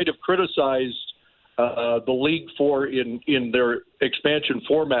you might have criticized the league for in their expansion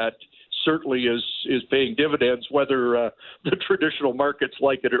format certainly is paying dividends, whether the traditional markets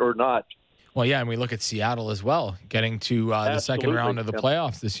like it or not. Well, yeah, and we look at Seattle as well, getting to the second round of the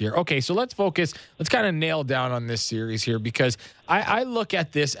playoffs this year. Okay, so let's focus. Let's kind of nail down on this series here, because I look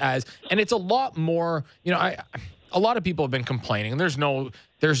at this as, and it's a lot more, a lot of people have been complaining. There's no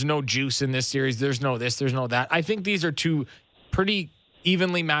juice in this series. There's no this, there's no that. I think these are two pretty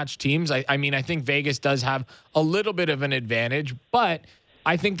evenly matched teams. I mean, I think Vegas does have a little bit of an advantage, but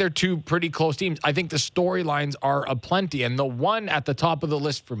I think they're two pretty close teams. I think the storylines are aplenty. And the one at the top of the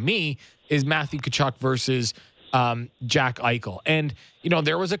list for me is Matthew Tkachuk versus Jack Eichel. And,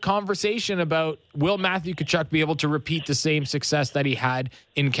 there was a conversation about, will Matthew Tkachuk be able to repeat the same success that he had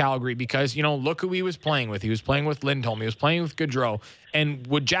in Calgary? Because, look who he was playing with. He was playing with Lindholm. He was playing with Gaudreau. And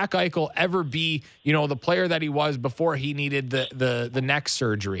would Jack Eichel ever be, the player that he was before he needed the neck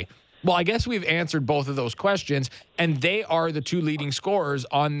surgery? Well, I guess we've answered both of those questions, and they are the two leading scorers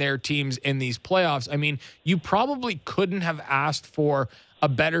on their teams in these playoffs. I mean, you probably couldn't have asked for a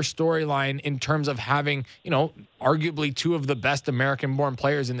better storyline in terms of having, arguably two of the best American-born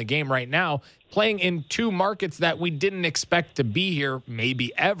players in the game right now playing in two markets that we didn't expect to be here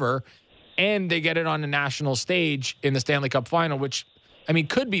maybe ever, and they get it on a national stage in the Stanley Cup Final, which, I mean,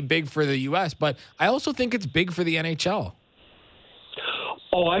 could be big for the U.S., but I also think it's big for the NHL.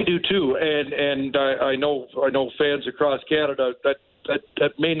 Oh, I do too, and I know fans across Canada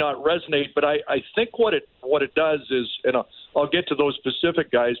that may not resonate, but I think what it does is, and I'll get to those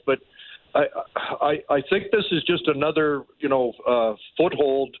specific guys, but I think this is just another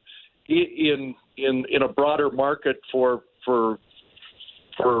foothold in a broader market for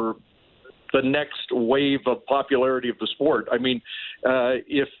the next wave of popularity of the sport. I mean,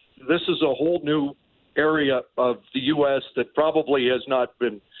 if this is a whole new area of the U.S. that probably has not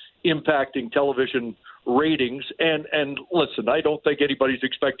been impacting television ratings. And listen, I don't think anybody's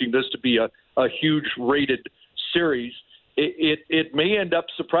expecting this to be a huge rated series. It may end up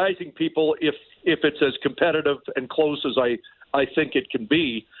surprising people if it's as competitive and close as I think it can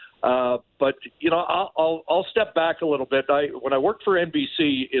be. But I'll step back a little bit. When I worked for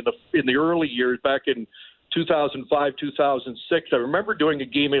NBC in the early years back in 2005, 2006, I remember doing a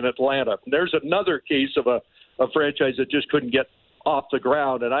game in Atlanta. And there's another case of a franchise that just couldn't get off the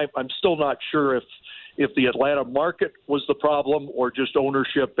ground, and I'm still not sure if the Atlanta market was the problem or just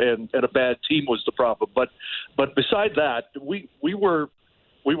ownership and a bad team was the problem. But beside that, we were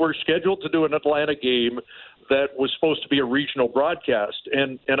scheduled to do an Atlanta game that was supposed to be a regional broadcast,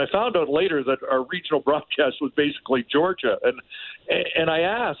 and I found out later that our regional broadcast was basically Georgia, and I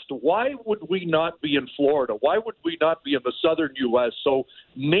asked, why would we not be in Florida? Why would we not be in the southern U.S.? So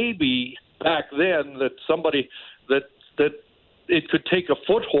maybe back then that somebody that it could take a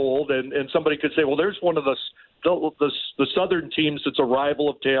foothold, and somebody could say, well, there's one of the southern teams that's a rival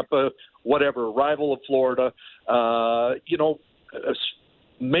of Tampa, whatever, rival of Florida.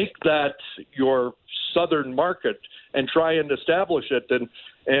 Make that your southern market and try and establish it.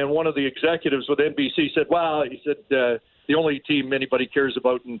 And one of the executives with NBC said, the only team anybody cares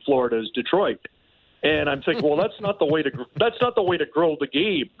about in Florida is Detroit. And I'm thinking, well, that's not the way to grow the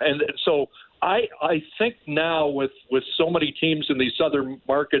game. And so I think now with so many teams in these southern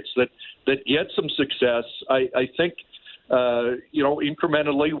markets that get some success, I think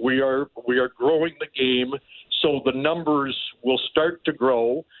incrementally we are growing the game, so the numbers will start to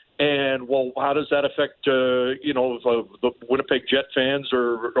grow. And well, how does that affect the Winnipeg Jet fans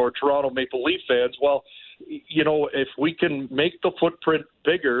or Toronto Maple Leaf fans? Well, if we can make the footprint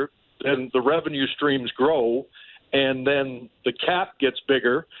bigger, then the revenue streams grow, and then the cap gets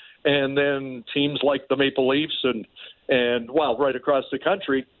bigger, and then teams like the Maple Leafs and right across the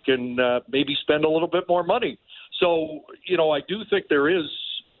country can maybe spend a little bit more money. So I do think there is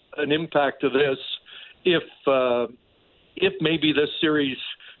an impact to this if maybe this series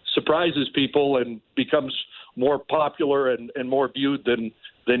surprises people and becomes more popular and more viewed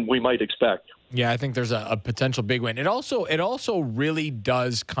than we might expect. Yeah, I think there's a potential big win. It also really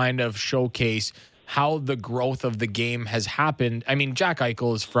does kind of showcase how the growth of the game has happened. I mean, Jack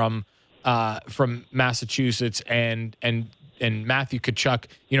Eichel is from from Massachusetts, and Matthew Tkachuk,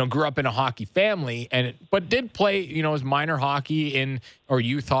 grew up in a hockey family, but did play, his minor hockey or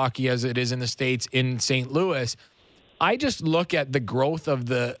youth hockey as it is in the States in St. Louis. I just look at the growth of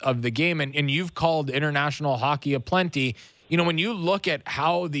the game, and you've called international hockey aplenty. When you look at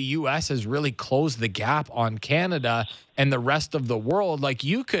how the U.S. has really closed the gap on Canada and the rest of the world, like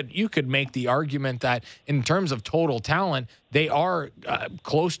you could make the argument that in terms of total talent, they are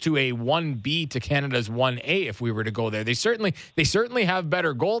close to a 1B to Canada's 1A if we were to go there. They certainly have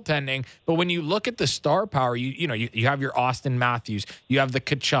better goaltending, but when you look at the star power, you have your Austin Matthews, you have the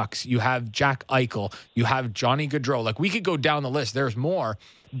Tkachuks, you have Jack Eichel, you have Johnny Gaudreau. Like we could go down the list. There's more,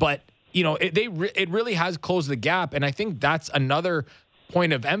 but it really has closed the gap, and I think that's another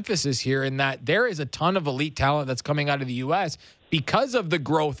point of emphasis here in that there is a ton of elite talent that's coming out of the U.S. because of the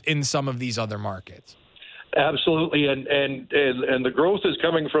growth in some of these other markets. Absolutely, and the growth is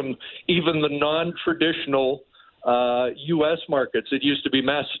coming from even the non-traditional U.S. markets. It used to be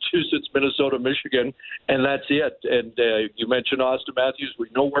Massachusetts, Minnesota, Michigan, and that's it. And you mentioned Austin Matthews. We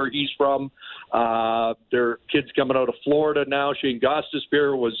know where he's from. There are kids coming out of Florida now. Shane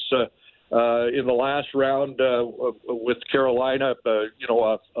Gostisbehere was in the last round with Carolina,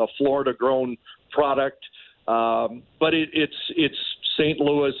 a Florida-grown product. But it's St.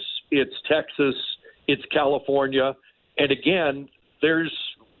 Louis, it's Texas, it's California. And again,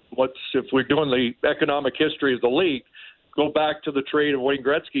 if we're doing the economic history of the league, go back to the trade of Wayne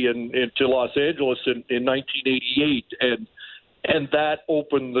Gretzky into Los Angeles in 1988, and that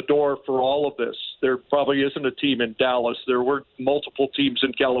opened the door for all of this. There probably isn't a team in Dallas. There were multiple teams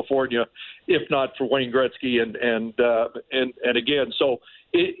in California, if not for Wayne Gretzky, and again. So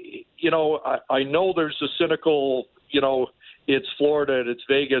I know there's a cynical, it's Florida and it's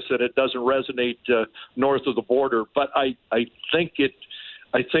Vegas and it doesn't resonate north of the border, but I think it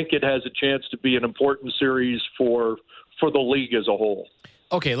has a chance to be an important series for the league as a whole.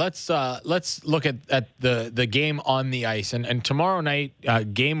 Okay, let's look at the game on the ice. And tomorrow night,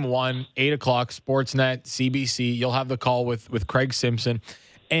 game 1, 8 o'clock, Sportsnet, CBC, you'll have the call with Craig Simpson.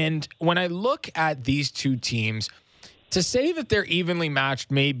 And when I look at these two teams, to say that they're evenly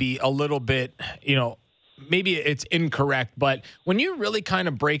matched may be a little bit, maybe it's incorrect, but when you really kind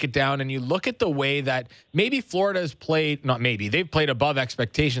of break it down and you look at the way that maybe Florida's played, they've played above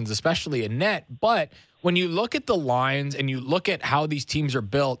expectations, especially in net, but when you look at the lines and you look at how these teams are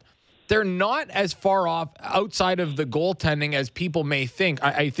built, they're not as far off outside of the goaltending as people may think.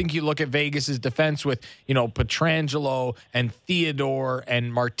 I think you look at Vegas's defense with, Pietrangelo and Theodore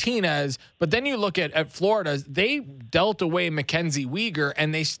and Martinez, but then you look at Florida's, they dealt away Mackenzie Weegar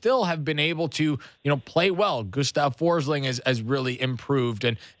and they still have been able to, play well. Gustav Forsling has really improved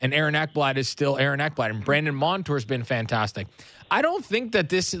and Aaron Ekblad is still Aaron Ekblad and Brandon Montour's been fantastic. I don't think that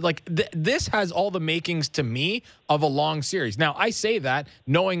this is this has all the makings to me of a long series. Now, I say that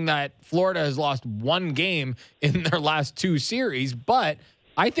knowing that Florida has lost one game in their last two series, but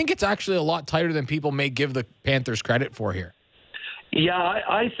I think it's actually a lot tighter than people may give the Panthers credit for here. Yeah,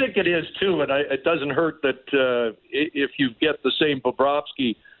 I think it is too, and it doesn't hurt that if you get the same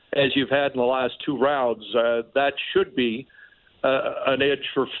Bobrovsky as you've had in the last two rounds, that should be an edge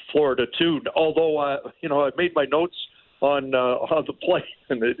for Florida too. Although, I made my notes on the play,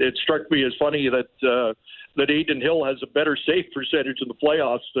 and it struck me as funny that Adin Hill has a better save percentage in the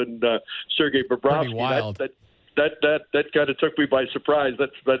playoffs than Sergei Bobrovsky. Pretty wild. That kind of took me by surprise.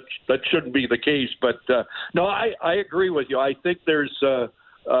 That shouldn't be the case, but no, I agree with you. I think there's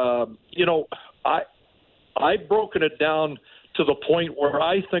I've broken it down to the point where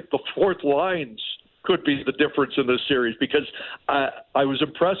I think the fourth lines could be the difference in this series, because I was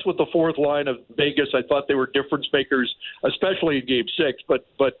impressed with the fourth line of Vegas. I thought they were difference makers, especially in Game 6. But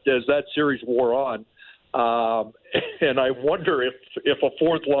as that series wore on, and I wonder if a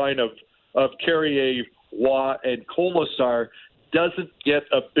fourth line of Carrier, Waugh, and Kolasar doesn't get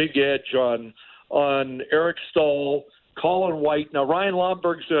a big edge on Eric Stahl, Colin White. Now Ryan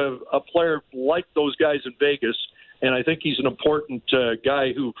Lomberg's a player like those guys in Vegas, and I think he's an important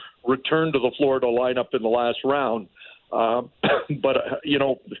guy who returned to the Florida lineup in the last round. But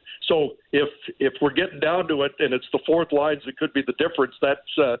so if we're getting down to it, and it's the fourth lines that could be the difference,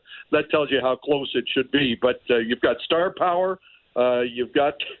 that tells you how close it should be. But you've got star power, you've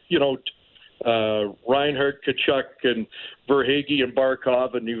got Reinhart, Tkachuk, and Verhaeghe and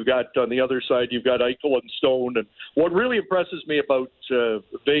Barkov, and you've got on the other side you've got Eichel and Stone. And what really impresses me about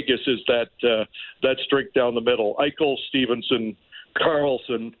Vegas is that strength down the middle: Eichel, Stevenson,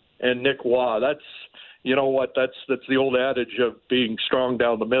 Carlson, and Nick Waugh. That's you know what? That's the old adage of being strong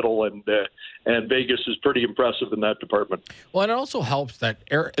down the middle, and Vegas is pretty impressive in that department. Well, and it also helps that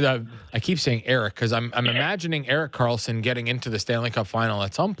Eric, I keep saying Eric because I'm imagining Erik Karlsson getting into the Stanley Cup final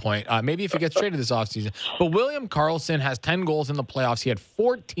at some point. Maybe if he gets traded this offseason. But William Karlsson has 10 goals in the playoffs. He had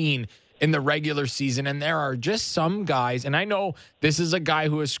 14 in the regular season, and there are just some guys, and I know this is a guy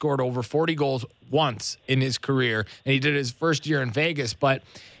who has scored over 40 goals once in his career, and he did his first year in Vegas, but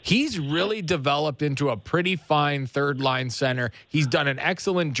he's really developed into a pretty fine third-line center. He's done an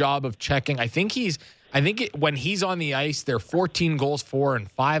excellent job of checking. When he's on the ice, they're 14 goals for and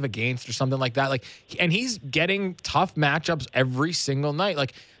 5 against or something like that. And he's getting tough matchups every single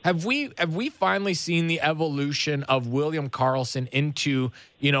night. Have we finally seen the evolution of William Karlsson into,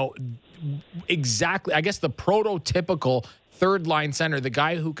 exactly, I guess, the prototypical third-line center, the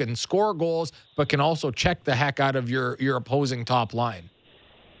guy who can score goals but can also check the heck out of your opposing top line?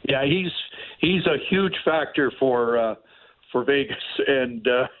 Yeah, he's a huge factor for Vegas, and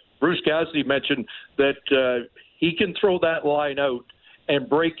Bruce Cassidy mentioned that he can throw that line out and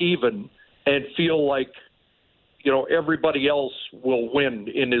break even and feel like everybody else will win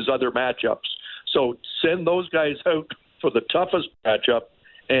in his other matchups. So send those guys out for the toughest matchup,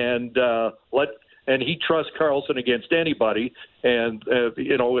 and he trusts Karlsson against anybody. And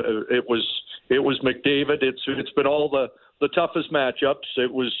it was McDavid. It's been all the toughest matchups.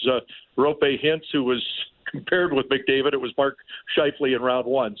 It was Roope Hintz, who was compared with McDavid. It was Mark Scheifele in round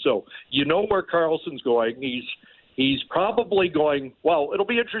 1. So where Karlsson's going. He's probably going, well, it'll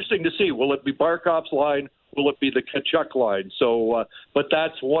be interesting to see. Will it be Barkov's line? Will it be the Tkachuk line? So, but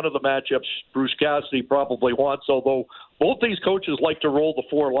that's one of the matchups Bruce Cassidy probably wants, although both these coaches like to roll the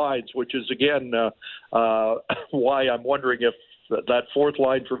 4 lines, which is, again, why I'm wondering if that fourth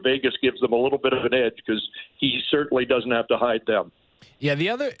line for Vegas gives them a little bit of an edge, because he certainly doesn't have to hide them. Yeah,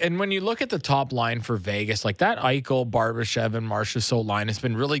 and when you look at the top line for Vegas, like that Eichel, Barbashev, and Marchessault line has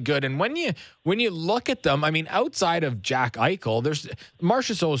been really good. And when you look at them, I mean, outside of Jack Eichel,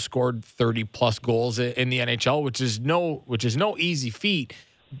 Marchessault scored 30-plus goals in the NHL, which is no easy feat.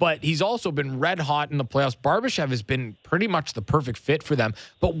 But he's also been red hot in the playoffs. Barbashev has been pretty much the perfect fit for them.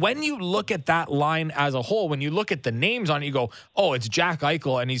 But when you look at that line as a whole, when you look at the names on it, you go, oh, it's Jack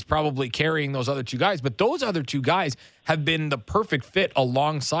Eichel, and he's probably carrying those other 2 guys. But those other 2 guys have been the perfect fit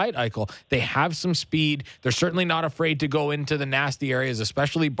alongside Eichel. They have some speed. They're certainly not afraid to go into the nasty areas,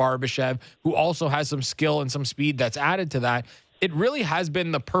 especially Barbashev, who also has some skill and some speed that's added to that. It really has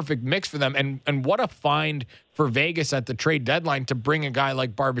been the perfect mix for them. And what a find for Vegas at the trade deadline to bring a guy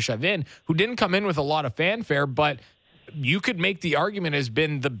like Barbashev in, who didn't come in with a lot of fanfare, but you could make the argument has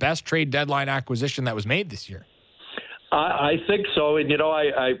been the best trade deadline acquisition that was made this year. I think so. And,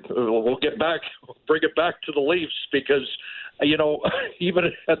 we'll bring it back to the Leafs, because, even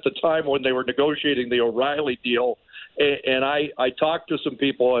at the time when they were negotiating the O'Reilly deal, and I talked to some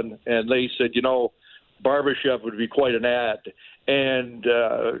people and they said, Barbashev would be quite an ad. And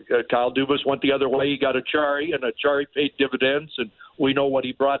Kyle Dubas went the other way. He got Achari, and Achari paid dividends, and we know what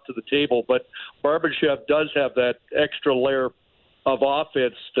he brought to the table. But Barbashev does have that extra layer of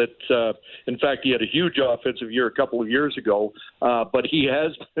offense that, in fact, he had a huge offensive year a couple of years ago. But he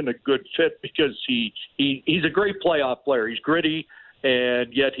has been a good fit because he's a great playoff player. He's gritty,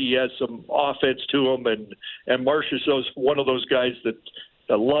 and yet he has some offense to him. And Marchessault's one of those guys that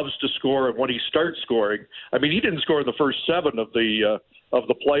loves to score, and when he starts scoring, I mean, he didn't score in the first 7 of the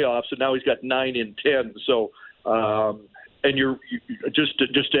playoffs, and now he's got 9 in 10. So, and you just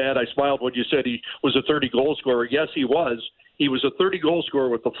to add, I smiled when you said he was a 30-goal scorer. Yes, he was. He was a 30-goal scorer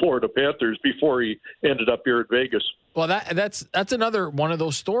with the Florida Panthers before he ended up here at Vegas. Well, that's another one of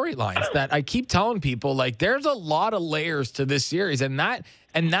those storylines that I keep telling people, like, there's a lot of layers to this series, and that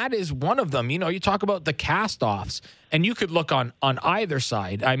is one of them. You talk about the cast-offs, and you could look on either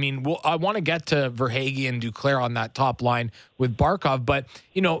side. I mean, I want to get to Verhaeghe and Duclair on that top line with Barkov, but,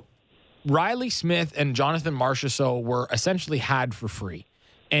 Riley Smith and Jonathan Marchessault were essentially had for free.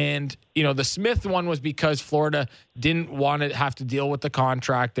 And, the Smith one was because Florida didn't want to have to deal with the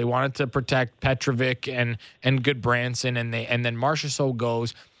contract. They wanted to protect Petrovic and Goodbranson, and then Marchessault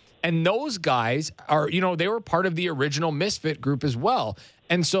goes. And those guys are, they were part of the original Misfit group as well.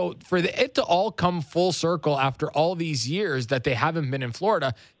 And so for it to all come full circle after all these years that they haven't been in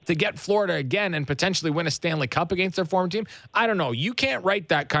Florida, to get Florida again and potentially win a Stanley Cup against their former team, I don't know. You can't write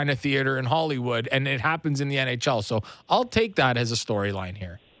that kind of theater in Hollywood, and it happens in the NHL. So I'll take that as a storyline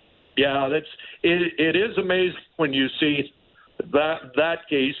here. Yeah, it is amazing when you see that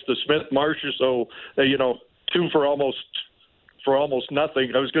case, the Smith Marchessault, 2 for almost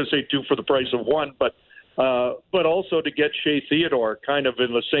nothing. I was going to say 2 for the price of 1, but also to get Shea Theodore kind of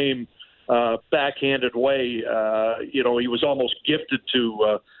in the same backhanded way. He was almost gifted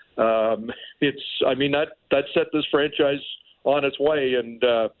to. That set this franchise on its way,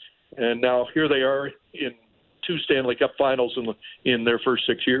 and now here they are in 2 Stanley Cup Finals in their first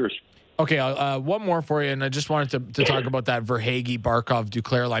 6 years. Okay, one more for you, and I just wanted to talk about that Verhaeghe, Barkov,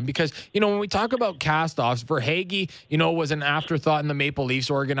 Duclair line, because, when we talk about cast-offs, Verhaeghe, was an afterthought in the Maple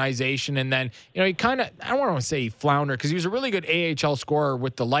Leafs organization, and then, he kind of, I don't want to say he floundered, because he was a really good AHL scorer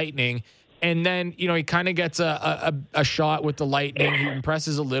with the Lightning, and then, he kind of gets a shot with the Lightning, he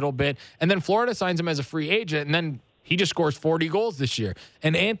impresses a little bit, and then Florida signs him as a free agent, and then he just scores 40 goals this year.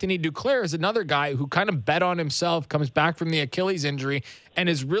 And Anthony Duclair is another guy who kind of bet on himself, comes back from the Achilles injury, and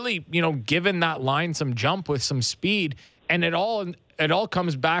is really, given that line some jump with some speed. And it all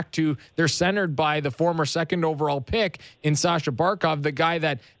comes back to they're centered by the former second overall pick in Sasha Barkov, the guy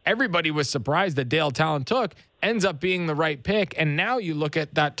that everybody was surprised that Dale Talon took, ends up being the right pick. And now you look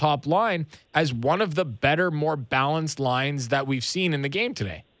at that top line as one of the better, more balanced lines that we've seen in the game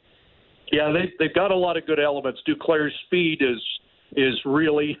today. Yeah, they've got a lot of good elements. Duclair's speed is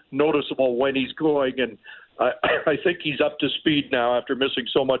really noticeable when he's going, and I think he's up to speed now after missing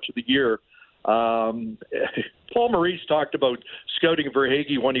so much of the year. Paul Maurice talked about scouting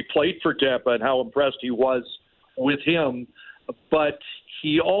Verhaeghe when he played for Tampa and how impressed he was with him, but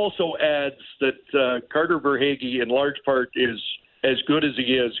he also adds that Carter Verhaeghe in large part is as good as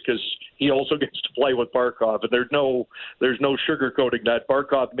he is because he also gets to play with Barkov, and there's no sugarcoating that.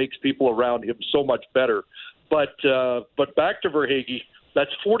 Barkov makes people around him so much better. But back to Verhaeghe,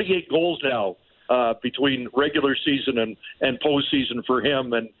 that's 48 goals now between regular season and postseason for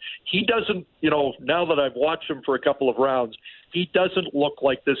him, and he doesn't. Now that I've watched him for a couple of rounds, he doesn't look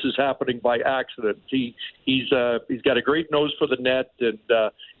like this is happening by accident. He's got a great nose for the net, and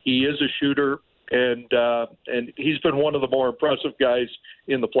he is a shooter. And he's been one of the more impressive guys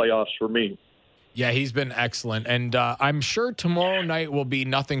in the playoffs for me. Yeah, he's been excellent. And I'm sure tomorrow night will be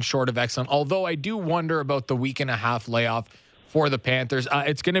nothing short of excellent, although I do wonder about the week and a half layoff for the Panthers.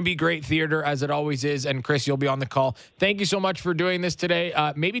 It's going to be great theater, as it always is. And, Chris, you'll be on the call. Thank you so much for doing this today.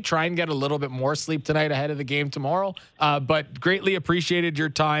 Maybe try and get a little bit more sleep tonight ahead of the game tomorrow. But greatly appreciated your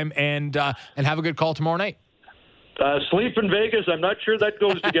time, and have a good call tomorrow night. Sleep in Vegas, I'm not sure that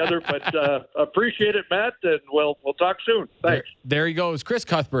goes together, but appreciate it, Matt, and we'll talk soon. Thanks. There he goes. Chris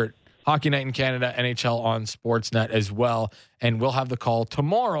Cuthbert, Hockey Night in Canada, NHL on Sportsnet as well. And we'll have the call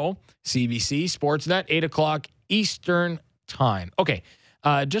tomorrow, CBC, Sportsnet, 8 o'clock Eastern time. Okay,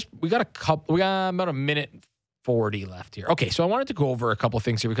 we got about a minute 40 left here. Okay, so I wanted to go over a couple of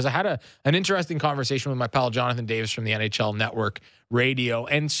things here because I had an interesting conversation with my pal Jonathan Davis from the NHL Network Radio.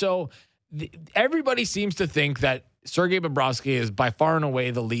 And so everybody seems to think that Sergei Bobrovsky is by far and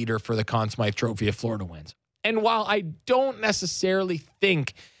away the leader for the Conn Smythe Trophy if Florida wins. And while I don't necessarily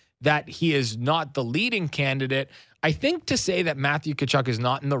think that he is not the leading candidate, I think to say that Matthew Tkachuk is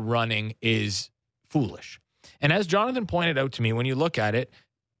not in the running is foolish. And as Jonathan pointed out to me, when you look at it,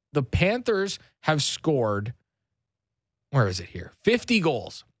 the Panthers have scored, 50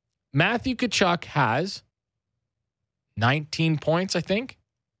 goals. Matthew Tkachuk has 19 points, I think.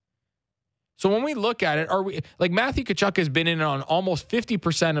 So when we look at it, Matthew Tkachuk has been in on almost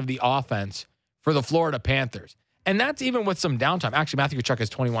 50% of the offense for the Florida Panthers. And that's even with some downtime. Actually, Matthew Tkachuk has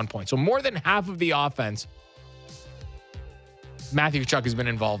 21 points. So more than half of the offense, Matthew Tkachuk has been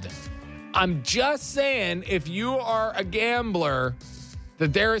involved in. I'm just saying, if you are a gambler,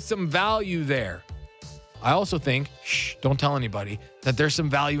 that there is some value there. I also think, don't tell anybody, that there's some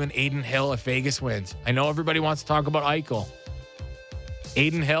value in Adin Hill if Vegas wins. I know everybody wants to talk about Eichel.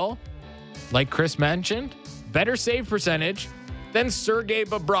 Adin Hill, like Chris mentioned, better save percentage than Sergei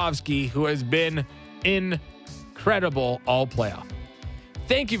Bobrovsky, who has been incredible all playoff.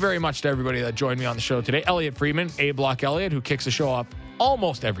 Thank you very much to everybody that joined me on the show today. Elliot Friedman, A Block Elliot, who kicks the show off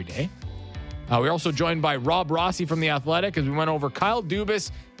almost every day. We're also joined by Rob Rossi from The Athletic as we went over Kyle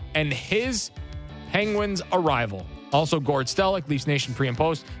Dubas and his Penguins arrival. Also, Gord Stellick, Leafs Nation pre and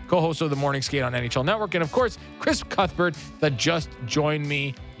post, co-host of the Morning Skate on NHL Network. And, of course, Chris Cuthbert that just joined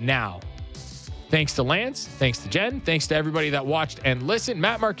me now. Thanks to Lance. Thanks to Jen. Thanks to everybody that watched and listened.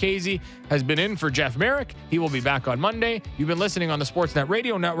 Matt Marchese has been in for Jeff Merrick. He will be back on Monday. You've been listening on the Sportsnet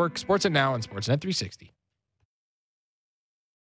Radio Network, Sportsnet Now, and Sportsnet 360.